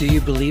 baby, do you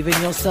believe in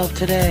yourself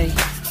today?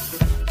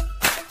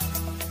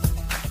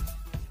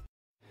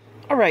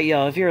 All right,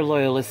 y'all, if you're a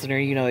loyal listener,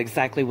 you know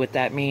exactly what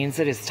that means.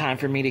 It is time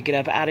for me to get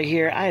up out of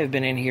here. I have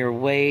been in here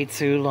way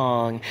too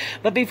long.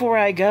 But before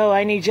I go,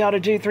 I need y'all to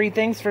do 3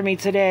 things for me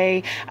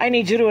today. I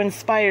need you to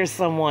inspire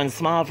someone,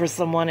 smile for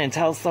someone, and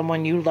tell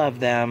someone you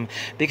love them.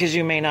 Because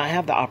you may not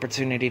have the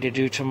opportunity to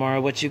do tomorrow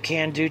what you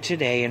can do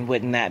today, and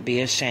wouldn't that be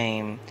a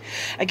shame?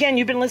 Again,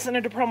 you've been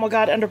listening to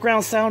PromoGod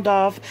Underground Sound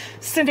Off,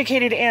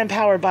 syndicated and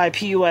powered by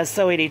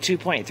PUSO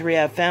 82.3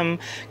 FM,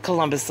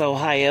 Columbus,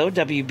 Ohio,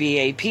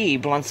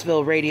 WBAP,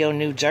 Bluntsville Radio,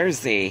 New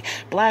Jersey,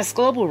 Blast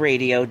Global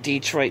Radio,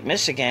 Detroit,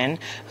 Michigan,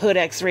 Hood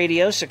X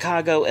Radio,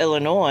 Chicago,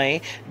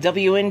 Illinois,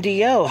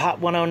 WNDO,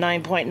 Hot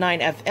 109.9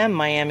 FM,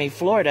 Miami,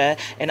 Florida,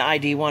 and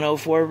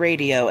ID104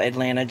 Radio,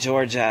 Atlanta,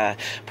 Georgia.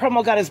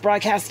 PromoGod is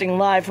broadcasting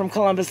live from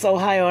Columbus,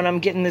 Ohio, and I'm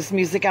getting this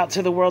music out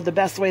to the world the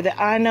best way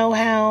that I know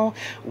how.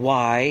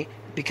 Why?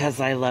 Because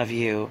I love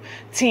you.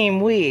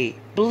 Team We,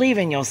 believe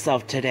in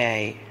yourself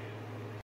today.